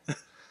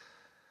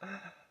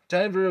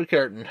 Time for a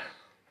curtain.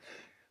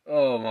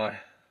 Oh my.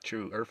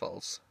 True or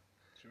false?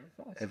 True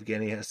or false?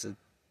 Evgeny has to.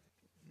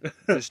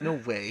 There's no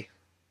way.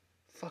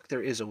 Fuck,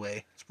 there is a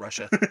way. It's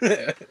Russia.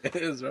 It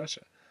is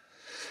Russia.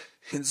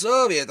 In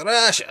Soviet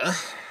Russia,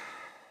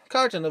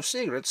 carton of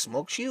cigarettes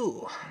smokes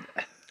you.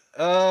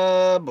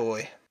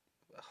 Boy.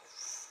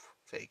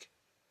 Fake.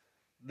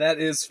 That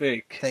is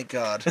fake. Thank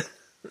God.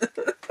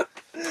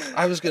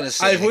 I was gonna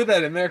say. I put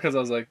that in there because I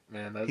was like,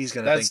 man, He's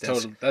gonna that's think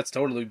that's- that's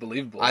totally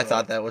believable. I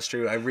thought that was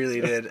true. I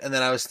really did. And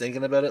then I was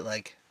thinking about it,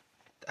 like,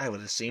 I would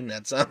have seen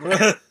that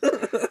somewhere.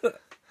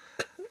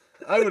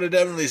 I would have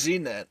definitely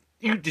seen that.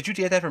 Did you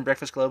get that from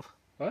Breakfast Club?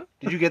 What?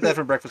 Did you get that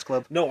from Breakfast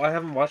Club? No, I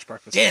haven't watched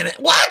Breakfast. Damn it!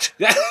 What?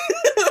 Yeah.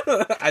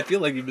 I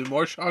feel like you've been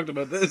more shocked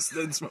about this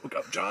than Smoke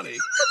Up Johnny.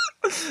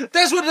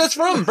 That's what that's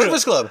from.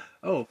 Breakfast Club.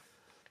 Oh.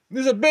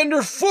 There's a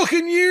bender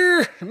fucking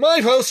year in my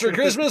house for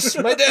Christmas.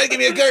 My dad gave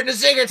me a carton of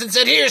cigarettes and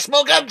said, "Here,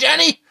 smoke up,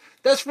 Johnny."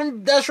 That's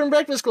from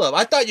Breakfast Club.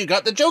 I thought you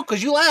got the joke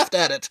because you laughed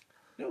at it.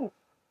 No.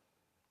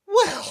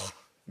 Well,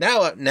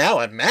 now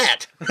I'm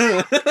mad.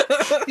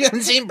 You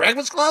haven't seen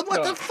Breakfast Club?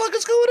 What the fuck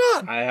is going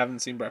on? I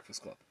haven't seen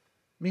Breakfast Club.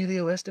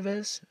 Emilio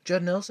Estevez?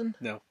 Judd Nelson?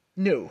 No.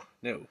 No.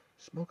 No.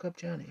 Smoke up,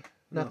 Johnny.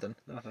 Nothing.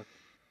 No, nothing.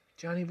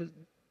 Johnny was...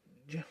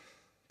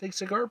 Big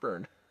cigar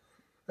burn.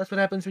 That's what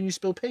happens when you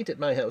spill paint at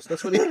my house.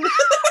 That's what he...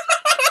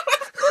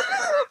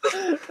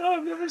 Oh,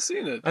 I've never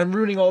seen it. I'm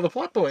ruining all the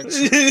plot points.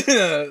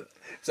 Yeah.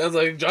 Sounds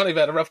like Johnny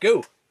had a rough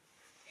go.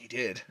 He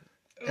did.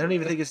 I don't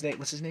even think his name...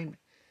 What's his name?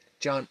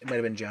 John... It might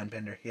have been John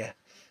Bender. Yeah.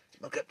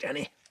 Smoke up,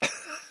 Johnny. I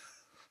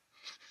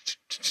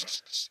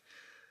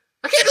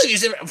can't believe you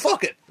said...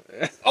 Fuck it.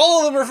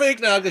 All of them are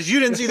fake now because you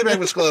didn't see the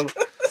Breakfast Club.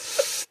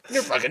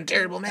 You're a fucking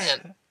terrible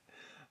man.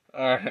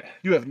 Alright.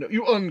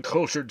 You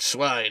uncultured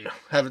swine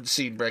haven't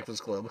seen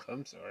Breakfast Club.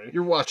 I'm sorry.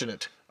 You're watching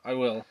it. I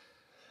will.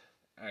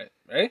 Alright,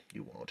 ready?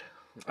 You won't.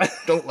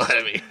 Don't lie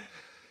to me.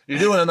 You're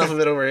doing enough of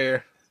it over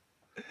here.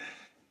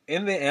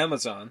 In the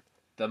Amazon,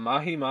 the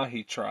Mahi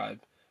Mahi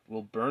tribe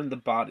will burn the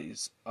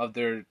bodies of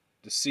their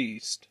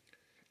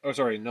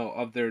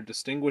of their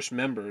distinguished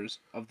members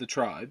of the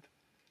tribe,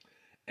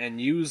 and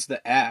use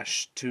the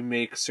ash to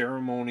make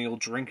ceremonial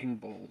drinking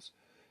bowls.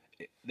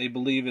 They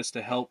believe is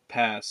to help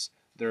pass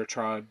their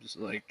tribe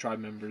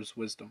members'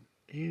 wisdom.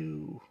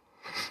 Ew.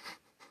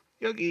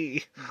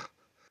 Yucky.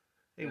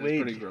 Hey, That's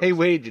Wade. pretty gross. Hey,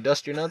 Wade, you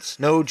dust your nuts?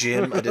 No,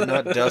 Jim, I did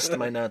not dust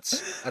my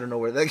nuts. I don't know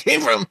where that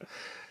came from.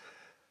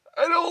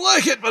 I don't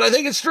like it, but I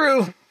think it's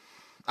true.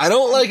 I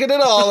don't like it at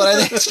all, but I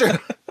think it's true.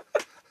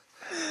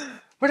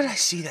 Where did I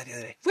see that the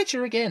other day?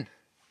 Witcher again.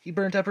 He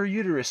burnt up her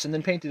uterus and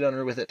then painted on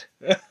her with it.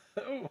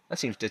 Oh. That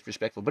seems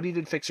disrespectful, but he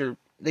did fix her.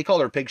 They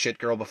called her pig shit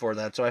girl before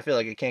that, so I feel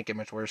like it can't get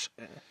much worse.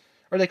 Yeah.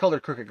 Or they called her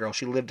crooked girl.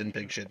 She lived in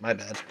pig shit. My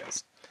bad.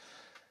 Yes.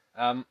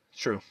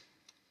 True.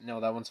 No,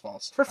 that one's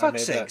false. For I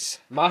fuck's made that. sakes.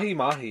 Mahi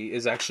Mahi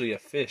is actually a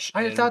fish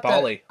in thought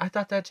Bali. I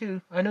thought that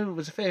too. I knew it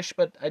was a fish,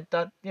 but I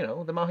thought,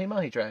 the Mahi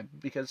Mahi tribe,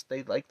 because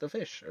they like the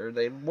fish, or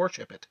they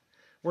worship it.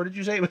 Where did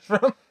you say it was from?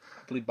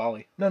 I believe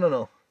Bali.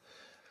 No.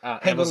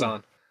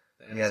 Amazon.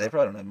 Yeah, they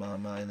probably don't have Mahi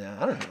Mahi there.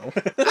 I don't know.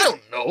 I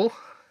don't know.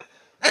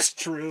 That's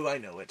true, I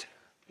know it.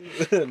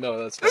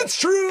 No, that's false. That's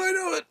true, I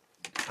know it.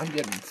 I'm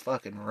getting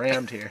fucking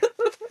rammed here.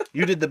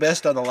 You did the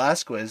best on the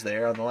last quiz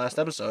there, on the last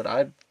episode.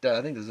 I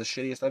think this is the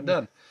shittiest I've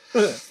done.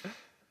 It's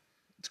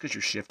because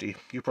you're shifty.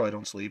 You probably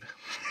don't sleep.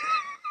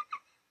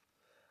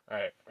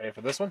 Alright, ready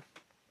for this one?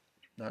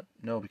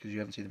 No, because you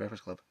haven't seen the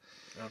Breakfast Club.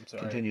 I'm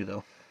sorry. Continue,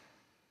 though.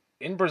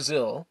 In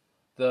Brazil,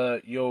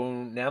 the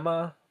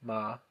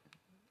Yonamama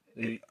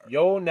I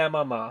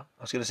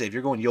was going to say, if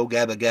you're going yo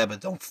gabba gabba,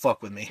 don't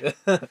fuck with me.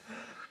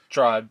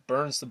 tribe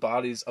burns the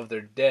bodies of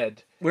their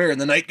dead. Where, in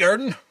the night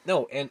garden?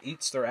 No, and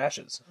eats their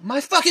ashes.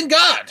 My fucking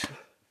God!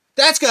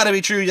 That's got to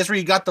be true. That's where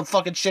you got the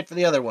fucking shit for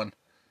the other one.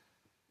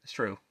 It's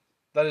true.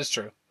 That is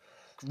true.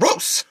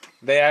 Gross!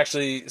 They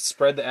actually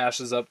spread the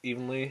ashes up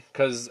evenly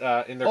because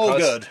in their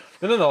Good.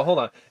 No, hold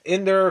on.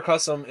 In their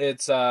custom,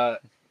 it's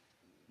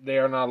they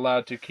are not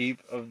allowed to keep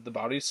of the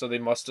bodies, so they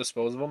must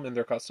dispose of them in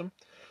their custom.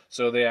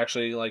 So they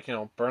actually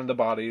burn the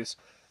bodies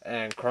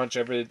and crunch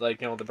every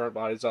the burnt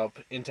bodies up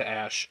into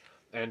ash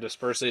and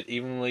disperse it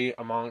evenly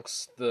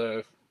amongst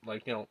the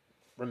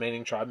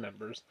remaining tribe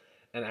members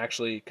and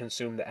actually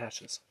consume the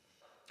ashes.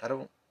 I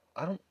don't.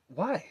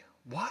 Why?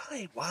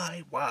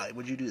 Why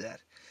would you do that?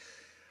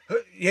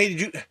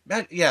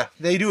 Yeah,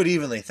 they do it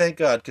evenly. Thank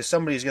God, because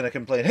somebody's going to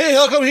complain. Hey,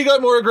 how come he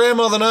got more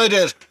grandma than I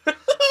did?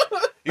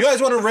 You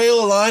guys want to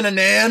rail a line of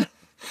Nan?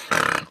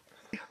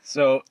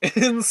 So,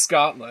 in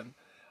Scotland,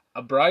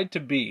 a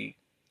bride-to-be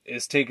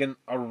is taken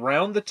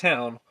around the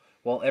town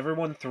while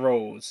everyone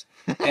throws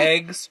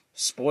eggs,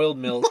 spoiled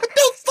milk, What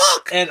the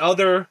fuck? and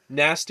other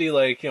nasty,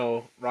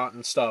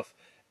 rotten stuff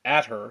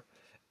at her.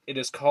 It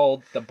is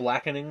called the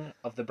blackening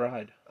of the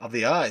bride. Of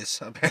the eyes.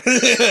 So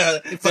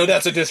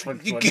that's a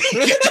different You one. get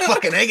the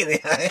fucking egg in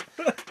the eye.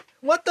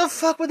 What the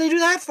fuck would they do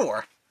that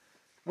for?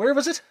 Where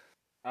was it?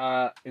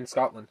 In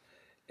Scotland.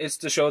 It's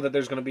to show that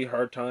there's going to be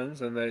hard times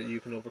and that you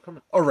can overcome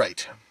it. All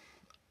right.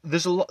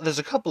 There's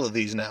a couple of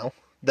these now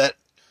that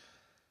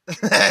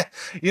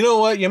you know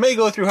what? You may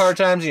go through hard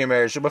times in your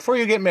marriage, so before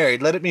you get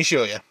married, let me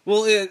show you.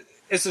 Well,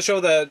 it's to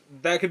show that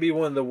could be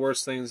one of the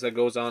worst things that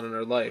goes on in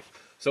our life.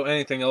 So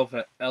anything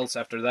else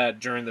after that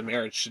during the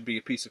marriage should be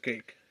a piece of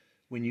cake.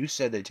 When you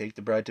said they take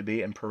the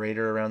bride-to-be and parade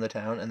her around the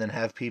town and then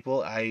have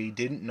people, I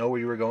didn't know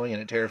where you were going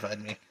and it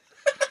terrified me.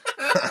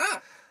 I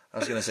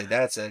was going to say,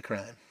 that's a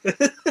crime.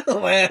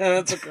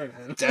 That's a crime.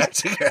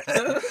 That's a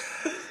crime.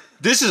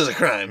 This is a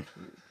crime.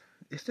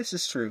 If this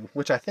is true,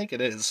 which I think it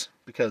is,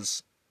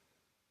 because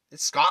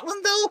it's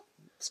Scotland, though?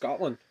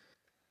 Scotland.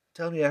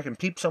 Tell me I can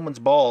peep someone's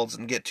balls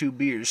and get 2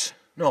 beers.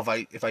 No,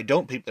 if I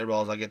don't peep their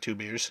balls, I'll get 2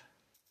 beers.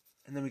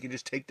 And then we can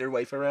just take their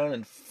wife around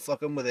and fuck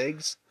them with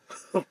eggs.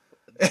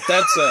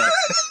 That's I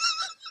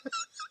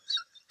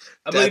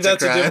believe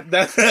That's a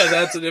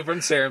that's a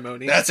different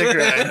ceremony. That's a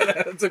crime.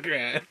 That's a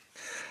crime.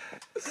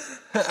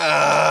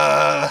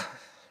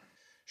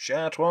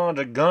 Chatois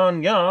de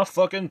Gagnon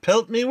fucking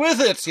pelt me with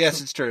it.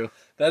 Yes, it's true.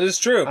 That is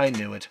true. I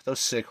knew it.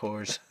 Those sick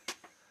whores.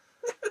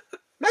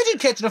 Imagine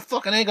catching a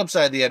fucking egg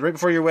upside the head right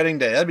before your wedding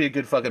day. That'd be a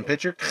good fucking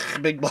picture.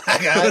 Big black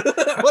eye.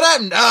 What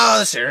happened? Oh,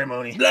 the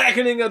ceremony.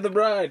 Blackening of the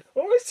bride.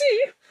 Oh, I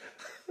see.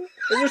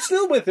 And you're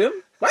still with him.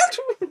 What?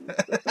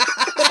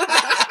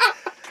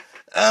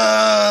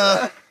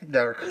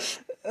 Dark.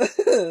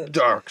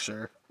 Dark,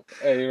 sir.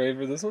 Are you ready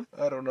for this one?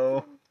 I don't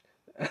know.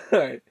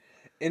 Alright.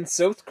 In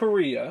South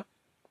Korea,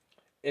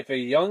 if a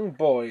young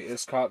boy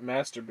is caught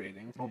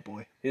masturbating, Oh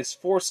boy. his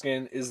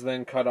foreskin is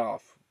then cut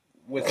off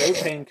without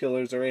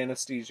painkillers or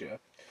anesthesia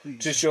Please.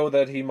 to show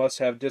that he must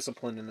have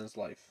discipline in his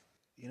life.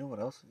 You know what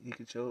else you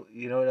could show?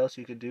 You know what else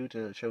you could do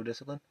to show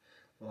discipline?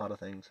 A lot of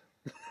things.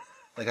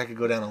 Like I could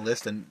go down a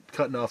list and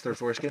cutting off their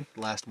foreskin.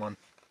 Last one.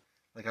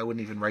 Like I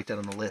wouldn't even write that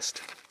on the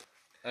list.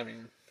 I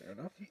mean, fair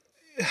enough.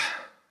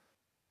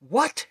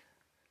 What?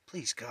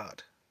 Please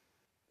God.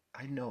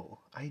 I know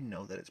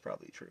that it's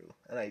probably true,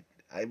 and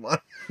I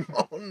want.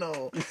 Oh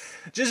no!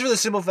 Just for the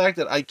simple fact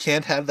that I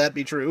can't have that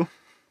be true,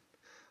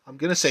 I'm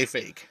gonna say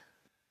fake.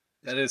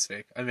 That is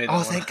fake. I made that Oh,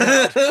 one. thank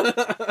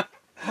God.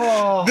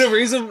 Oh. The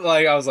reason,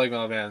 I was like,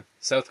 oh man,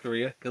 South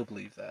Korea, he'll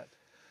believe that.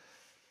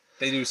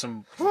 They do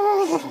some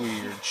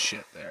weird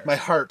shit there. My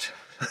heart.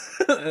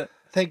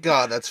 Thank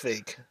God that's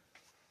fake.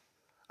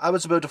 I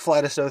was about to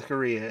fly to South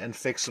Korea and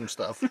fix some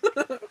stuff.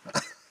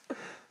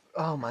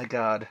 Oh my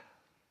God.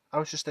 I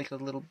was just thinking of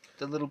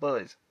the little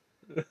boys.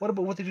 What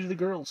about what they do to the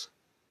girls?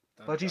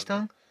 Budgie's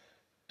tongue?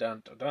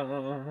 Dun, dun,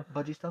 dun.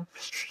 Budgie's tongue?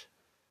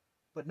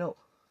 But no,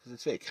 because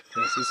it's fake.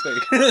 This is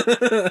fake.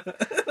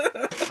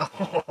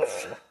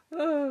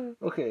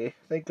 Okay,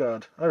 thank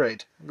God.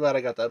 Alright, I'm glad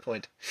I got that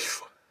point.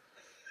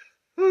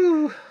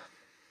 Whew.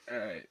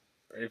 Alright,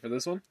 ready for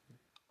this one?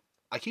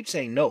 I keep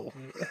saying no,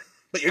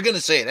 but you're going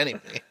to say it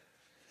anyway.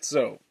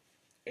 So,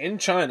 in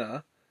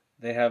China,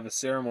 they have a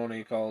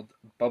ceremony called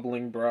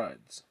bubbling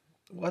brides.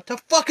 What the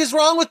fuck is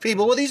wrong with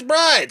people with these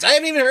brides? I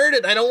haven't even heard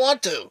it. I don't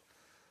want to.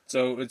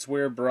 So, it's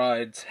where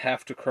brides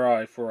have to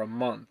cry for a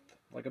month,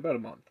 about a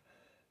month,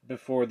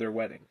 before their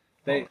wedding.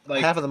 They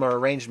half of them are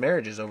arranged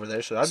marriages over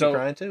there, so I'd be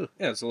crying too.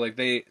 Yeah, so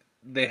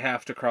they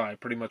have to cry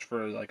pretty much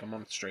for a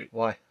month straight.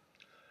 Why?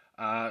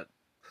 Uh,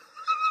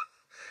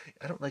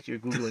 I don't like your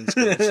Googling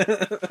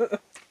skills.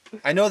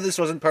 I know this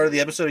wasn't part of the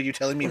episode of you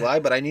telling me why,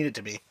 but I need it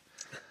to be.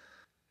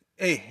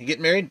 Hey, you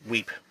getting married?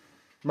 Weep.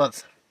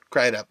 Month.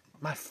 Cry it up.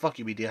 My fuck,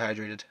 you be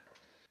dehydrated.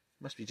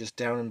 Must be just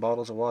down in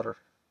bottles of water.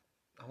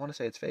 I want to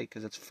say it's fake,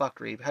 because it's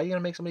fuckery. How are you going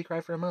to make somebody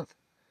cry for a month?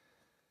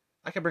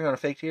 I could bring on a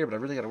fake tear, but I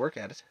really got to work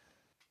at it.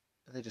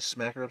 Did they just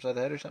smack her upside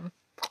the head or something?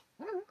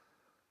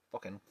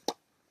 Fucking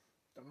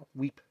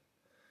weep.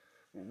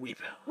 Weep.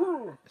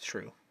 It's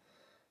true.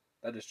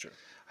 that is true.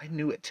 I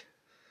knew it.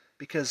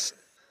 Because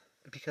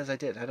I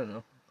did. I don't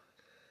know.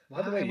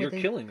 By the way, you're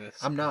killing this.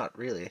 I'm not,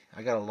 really.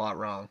 I got a lot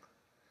wrong.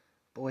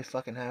 Boy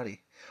fucking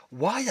howdy.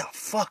 Why the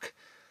fuck?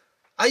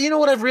 You know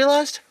what I've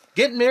realized?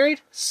 Getting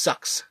married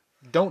sucks.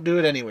 Don't do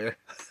it anywhere.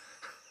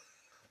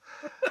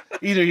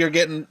 Either you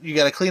got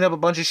to clean up a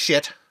bunch of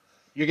shit,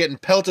 you're getting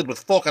pelted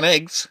with fucking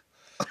eggs,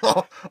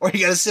 or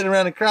you got to sit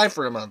around and cry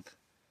for a month.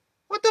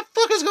 What the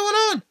fuck is going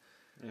on?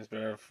 It's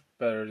better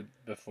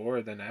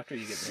before than after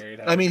you get married.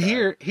 I mean,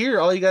 here,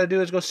 all you got to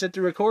do is go sit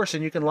through a course,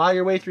 and you can lie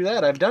your way through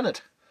that. I've done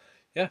it.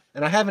 Yeah.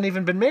 And I haven't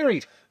even been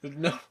married.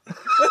 No.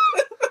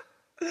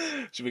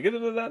 Should we get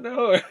into that now?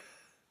 Or?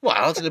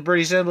 Well, it's a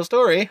pretty simple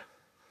story.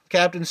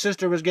 Captain's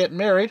sister was getting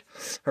married.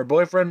 Her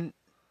boyfriend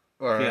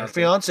or her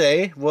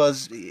fiance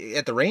was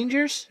at the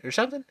Rangers or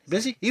something.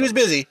 Busy? He was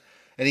busy,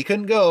 and he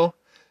couldn't go.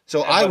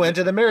 So I went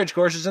to the marriage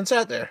courses and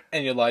sat there.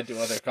 And you lied to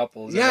other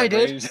couples. Yeah, I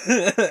did.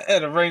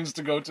 And arranged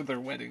to go to their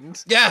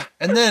weddings. Yeah,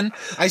 and then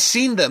I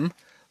seen them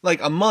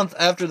like a month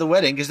after the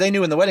wedding because they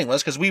knew when the wedding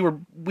was because we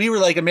were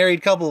like a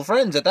married couple of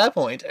friends at that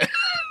point.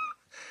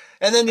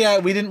 And then, yeah,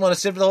 we didn't want to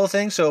sit for the whole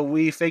thing, so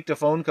we faked a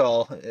phone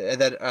call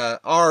that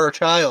our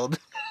child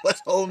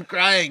was home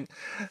crying.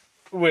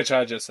 Which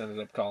I just ended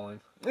up calling.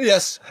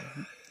 Yes.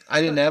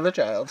 I didn't have a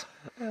child.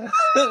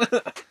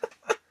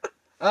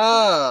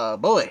 Oh,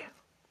 boy.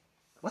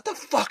 What the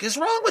fuck is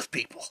wrong with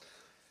people?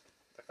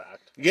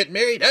 Fact. You get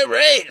married? All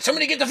right.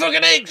 Somebody get the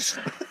fucking eggs.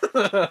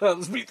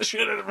 Let's beat the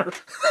shit out of her.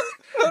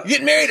 You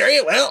get married, are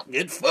you? Well,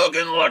 get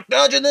fucking luck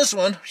dodging this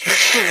one.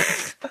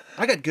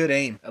 I got good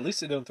aim. At least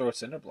they don't throw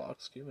cinder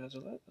blocks. Can you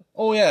imagine that?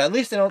 Oh, yeah. At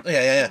least they don't...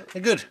 Yeah.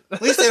 Good.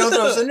 At least they don't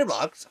throw cinder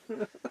blocks. Who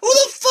the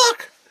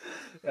fuck?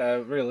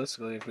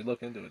 Realistically, if we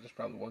look into it, there's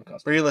probably one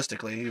customer.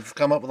 Realistically, you've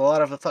come up with a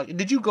lot of the fuck.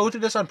 Did you go to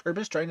this on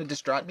purpose, trying to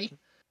distract me?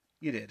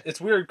 You did. It's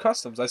weird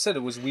customs. I said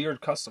it was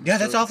weird customs. Yeah,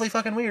 that's awfully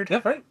fucking weird.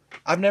 Yeah, right.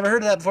 I've never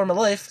heard of that before in my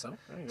life. So,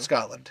 there you go.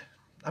 Scotland.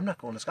 I'm not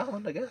going to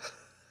Scotland, I guess.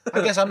 I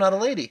guess I'm not a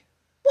lady.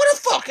 What a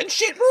fucking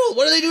shit rule.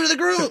 What do they do to the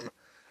groom?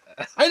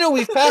 I know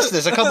we've passed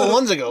this a couple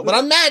ones ago, but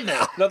I'm mad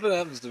now. Nothing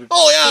happens to me.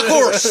 Oh, yeah, of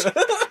course.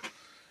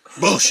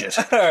 Bullshit.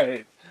 All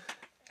right.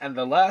 And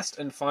the last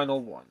and final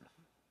one.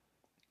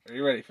 Are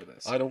you ready for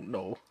this? I don't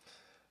know.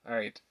 All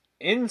right.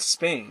 In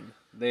Spain,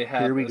 they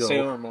have Here we a go.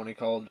 ceremony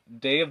called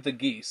Day of the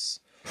Geese.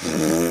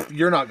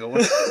 You're not going.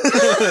 No,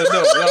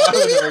 I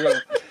would never go.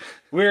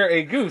 Where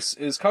a goose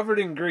is covered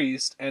in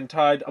grease and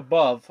tied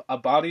above a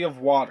body of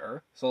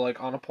water, so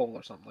like on a pole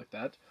or something like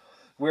that,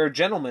 where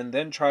gentlemen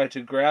then try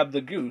to grab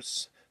the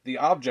goose. The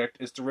object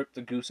is to rip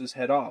the goose's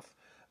head off.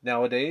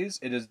 Nowadays,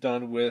 it is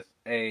done with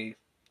a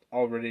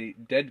already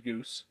dead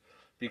goose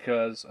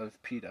because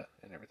of PETA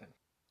and everything.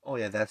 Oh,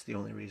 yeah, that's the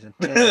only reason.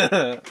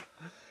 Well,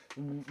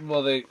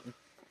 they,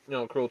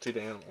 cruelty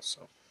to animals,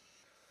 so.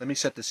 Let me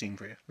set the scene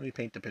for you. Let me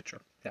paint the picture.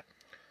 Yeah.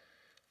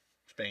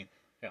 Spain.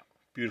 Yeah.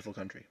 Beautiful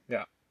country.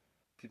 Yeah.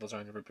 People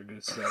trying to rip your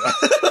goose.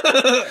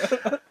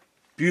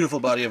 Beautiful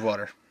body of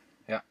water.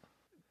 Yeah.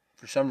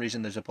 For some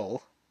reason, there's a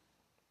pole.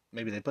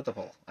 Maybe they put the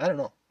pole. I don't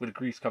know. With a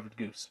grease-covered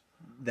goose.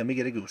 Then we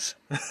get a goose.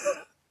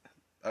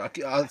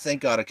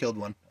 Thank God I killed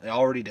one.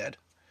 Already dead.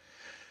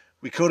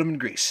 We coat him in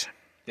grease.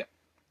 Yep.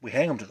 We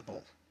hang him to the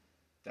pole.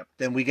 Yep.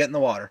 Then we get in the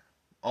water.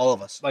 All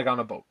of us. Like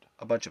on a boat.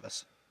 A bunch of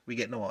us. We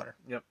get in the water.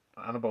 Yep.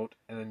 On a boat,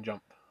 and then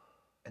jump.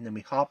 And then we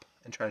hop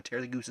and try to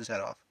tear the goose's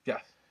head off. Yeah.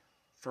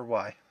 For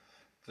why?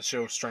 To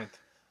show strength.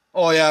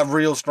 Oh, yeah,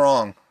 real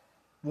strong.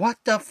 What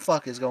the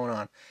fuck is going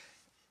on?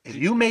 If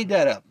you made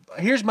that up,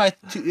 here's my...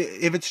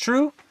 if it's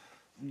true,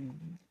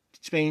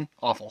 Spain,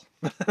 awful.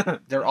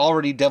 They're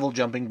already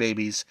devil-jumping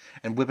babies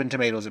and whipping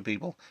tomatoes at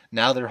people.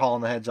 Now they're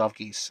hauling the heads off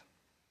geese.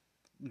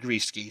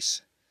 Greased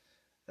geese.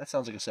 That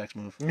sounds like a sex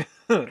move.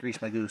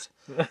 Grease my goose.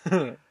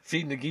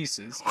 Feeding the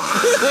geeses.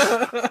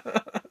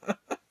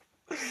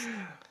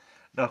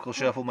 Knuckle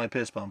shuffle my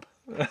piss pump.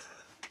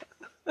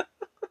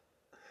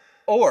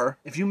 Or,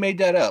 if you made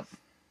that up,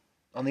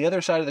 on the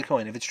other side of the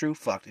coin, if it's true,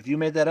 fucked. If you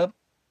made that up,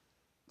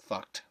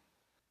 fucked.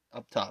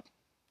 Up top.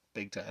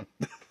 Big time.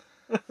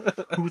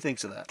 Who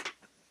thinks of that?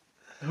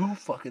 Who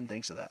fucking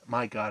thinks of that?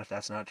 My God, if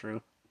that's not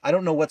true. I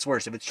don't know what's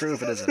worse, if it's true,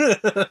 if it isn't.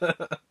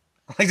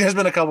 Like, there's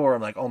been a couple where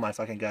I'm like, oh my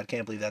fucking God,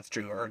 can't believe that's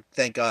true, or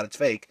thank God it's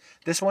fake.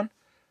 This one,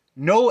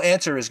 no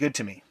answer is good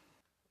to me.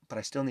 But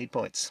I still need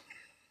points.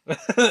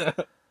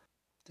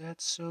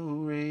 That's so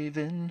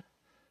Raven.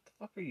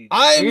 What the fuck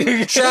are you doing?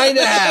 I'm trying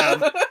to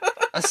have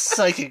a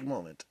psychic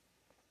moment.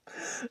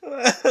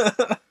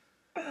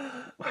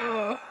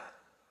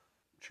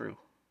 True.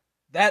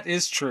 That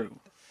is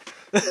true.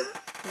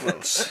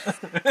 Gross.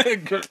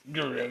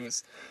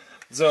 Gross.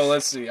 So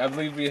let's see. I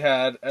believe we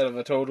had out of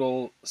a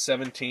total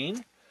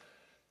 17.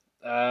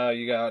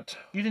 You got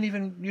You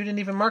didn't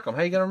even mark them.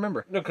 How you gonna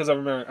remember? no, because I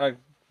remember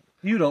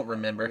You don't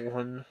remember.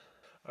 one.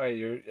 All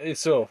right,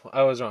 so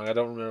I was wrong. I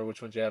don't remember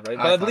which ones you had right,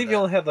 but I I thought believe you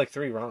that. only had like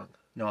 3 wrong.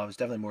 No, I was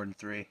definitely more than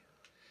 3.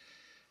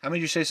 How many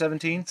did you say?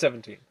 17?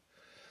 17.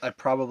 I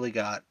probably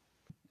got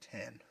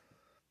 10.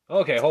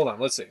 Okay, hold on.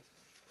 Let's see.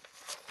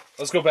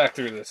 Let's go back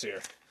through this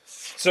here.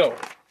 So,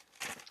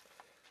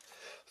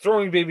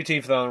 throwing baby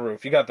teeth on the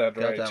roof. You got that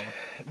right. Got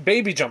that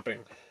Baby jumping.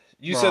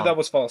 You Wrong. said that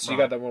was false. So you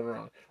Wrong. got that one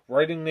wrong.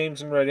 Writing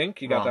names in red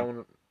ink. You got that Wrong.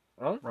 one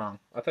wrong? Wrong.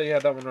 I thought you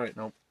had that one right.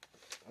 Nope.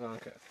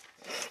 Okay.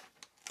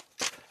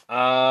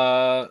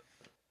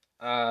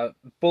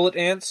 Bullet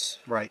ants.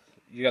 Right.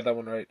 You got that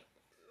one right.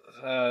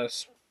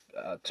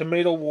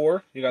 Tomato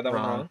War. You got that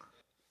one Wrong.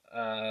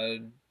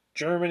 wrong.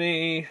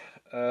 Germany.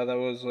 That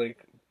was like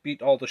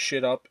beat all the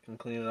shit up and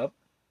clean it up.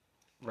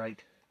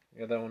 Right.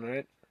 You got that one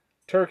right.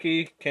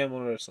 Turkey.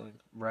 Camel wrestling.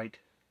 Right.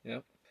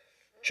 Yep.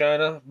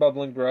 China.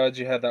 Bubbling Broads.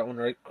 You had that one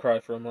right. Cry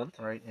for a month.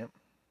 Right. Yep.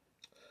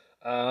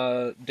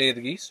 Day of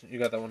the Geese. You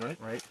got that one right.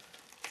 Right.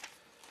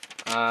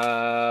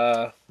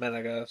 Man,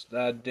 I guess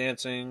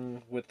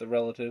dancing with the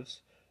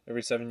relatives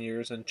every 7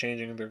 years and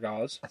changing their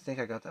gauze. I think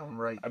I got that one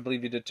right. I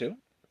believe you did too.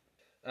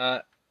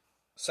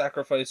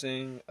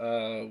 Sacrificing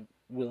a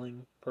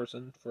willing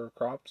person for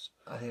crops.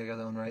 I think I got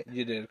that one right.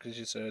 You did because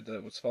you said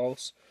that was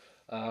false.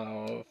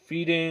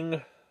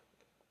 Feeding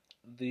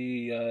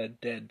the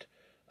dead.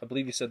 I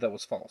believe you said that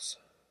was false.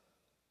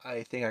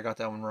 I think I got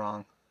that one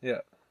wrong. Yeah.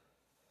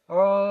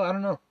 Oh, I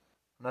don't know.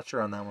 I'm not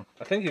sure on that one.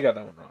 I think you got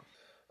that one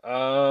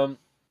wrong.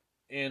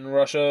 In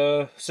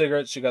Russia,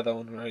 cigarettes, you got that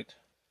one right.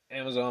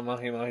 Amazon,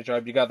 Mahi Mahi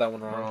tribe, you got that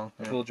one wrong.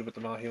 I yeah. fooled you with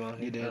the Mahi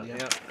Mahi. You did,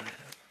 yeah.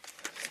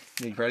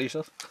 You proud of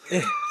yourself?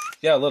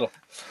 Yeah, a little.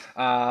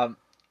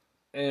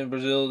 In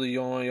Brazil, the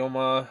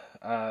Yoma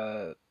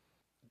Yoma,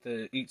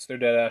 the eats their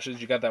dead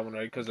ashes, you got that one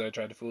right because I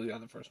tried to fool you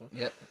on the first one.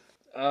 Yep.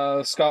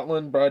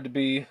 Scotland, bride to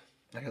be.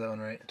 I got that one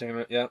right.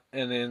 Yeah,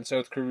 and then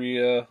South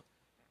Korea,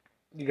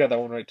 you got that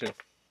one right too.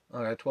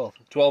 I got 12.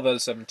 12 out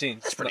of 17.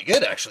 That's pretty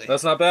good, actually.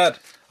 That's not bad.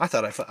 I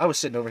thought I was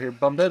sitting over here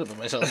bummed out with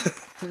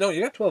myself. No,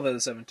 you got 12 out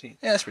of 17.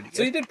 Yeah, that's pretty good.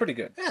 So you did pretty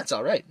good. Yeah, it's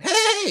all right.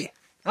 Hey,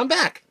 I'm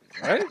back.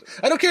 Right?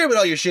 I don't care about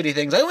all your shitty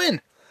things. I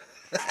win.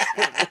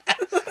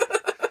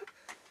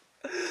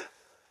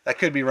 That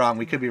could be wrong.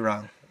 We could be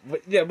wrong.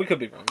 But, yeah, we could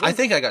be wrong. I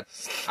think I got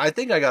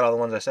all the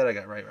ones I said I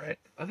got right.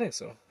 I think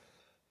so.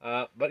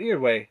 But either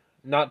way,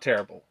 not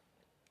terrible.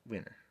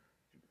 Winner.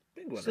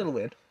 Big winner. Still a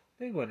win.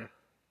 Big winner.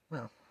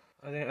 Well,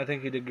 I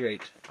think you did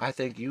great. I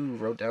think you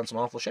wrote down some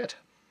awful shit.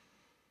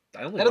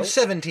 I only Out of wrote-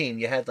 17,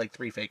 you had like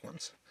 3 fake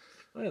ones.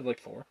 I had like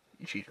 4.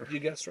 You cheater. You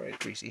guessed right.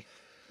 Greasy.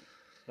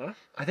 Huh?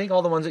 I think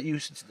all the ones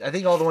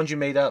you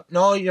made up.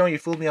 No, you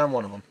fooled me on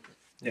one of them.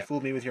 You Yeah.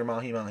 fooled me with your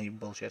mahi mahi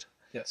bullshit.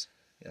 Yes.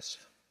 Yes.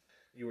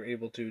 You were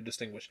able to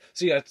distinguish.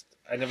 See, I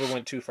never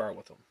went too far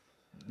with them.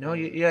 No,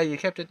 you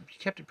kept it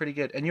pretty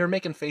good, and you were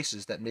making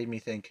faces that made me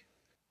think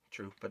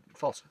true, but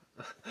false.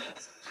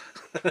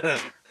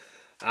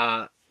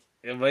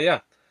 But yeah,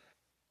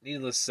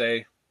 needless to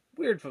say,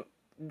 weird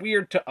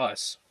to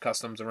us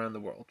customs around the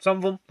world. Some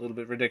of them a little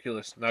bit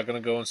ridiculous. Not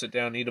gonna go and sit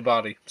down and eat a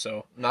body.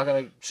 So Not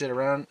gonna sit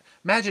around.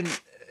 Imagine,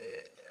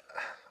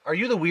 are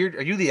you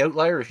the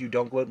outlier if you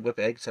don't go out and whip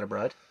eggs at a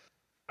bride?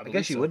 I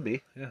guess you would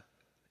be. Yeah.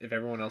 If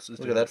everyone else is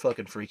Look doing at that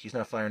fucking freak. He's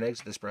not firing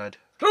eggs at this bride.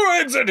 Throw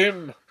eggs at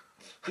him.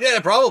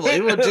 Yeah, probably.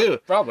 He would too.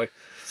 Probably.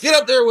 Get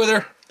up there with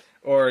her.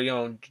 Or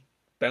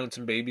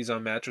bouncing babies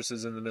on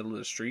mattresses in the middle of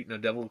the street in a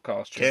devil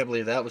costume. Can't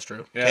believe that was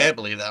true. Yeah. Can't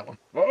believe that one.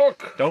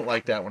 Look. Don't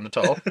like that one at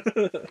all.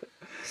 Can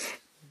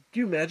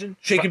you imagine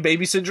shaking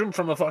baby syndrome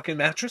from a fucking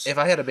mattress? If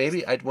I had a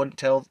baby, I wouldn't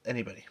tell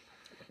anybody.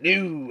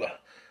 No.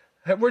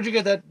 Where'd you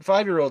get that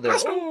 5-year-old there?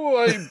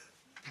 Oh, I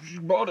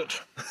bought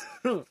it.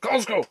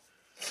 Costco.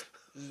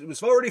 It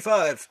was already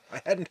 5.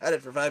 I hadn't had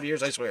it for 5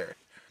 years, I swear.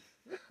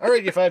 All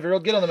right, you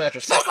 5-year-old, get on the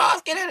mattress. Fuck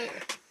off, get out of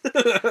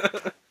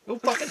here. Go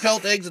fucking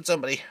pelt eggs at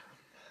somebody.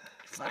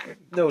 Fucking.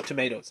 No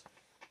tomatoes.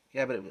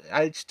 Yeah, but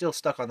I still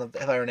stuck on the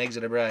firing eggs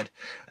at a bride.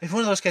 If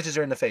one of those catches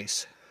her in the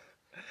face.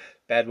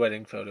 Bad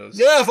wedding photos.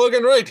 Yeah,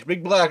 fucking right.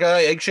 Big black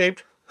eye,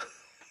 egg-shaped.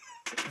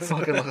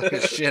 Fucking look like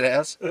a shit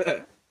ass.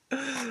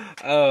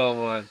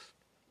 Oh man.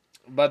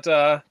 But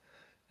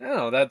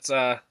no, that's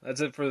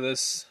it for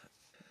this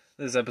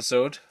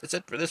episode. That's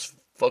it for this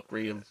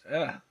fuckery of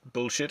Yeah.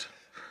 bullshit.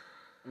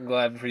 I'm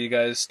glad for you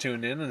guys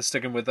tuning in and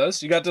sticking with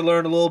us. You got to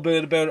learn a little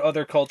bit about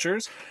other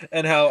cultures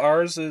and how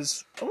ours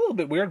is a little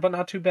bit weird, but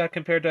not too bad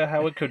compared to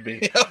how it could be.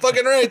 Yeah,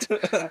 fucking right.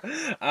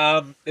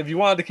 If you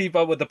wanted to keep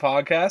up with the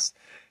podcast,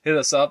 hit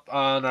us up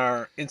on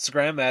our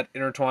Instagram at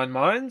Intertwined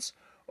Minds.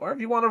 Or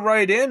if you want to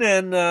write in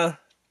and, you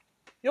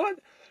know what?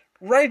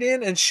 Write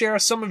in and share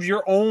some of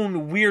your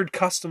own weird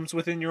customs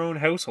within your own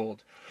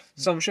household.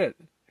 Some shit.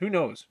 Who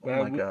knows?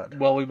 Oh my God.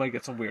 Well, we might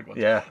get some weird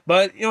ones. Yeah.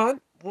 But, you know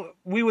what?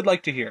 We would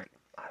like to hear it.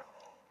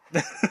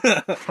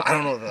 I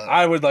don't know that.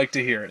 I would like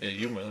to hear it. Yeah,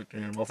 you might like to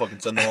hear them. I'll fucking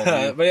send them all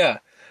to you. But yeah.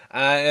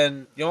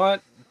 And you know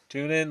what?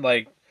 Tune in.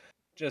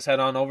 Just head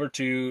on over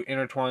to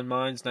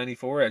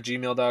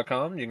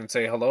intertwinedminds94@gmail.com. You can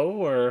say hello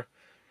or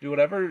do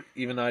whatever.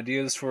 Even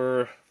ideas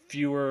for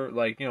fewer,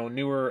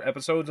 newer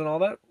episodes and all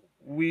that.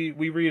 We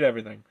read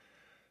everything.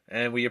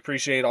 And we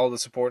appreciate all the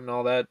support and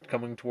all that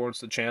coming towards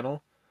the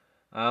channel.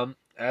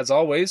 As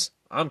always,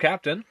 I'm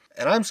Captain.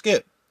 And I'm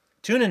Skip.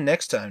 Tune in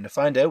next time to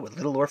find out what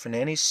Little Orphan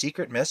Annie's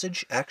secret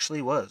message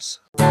actually was.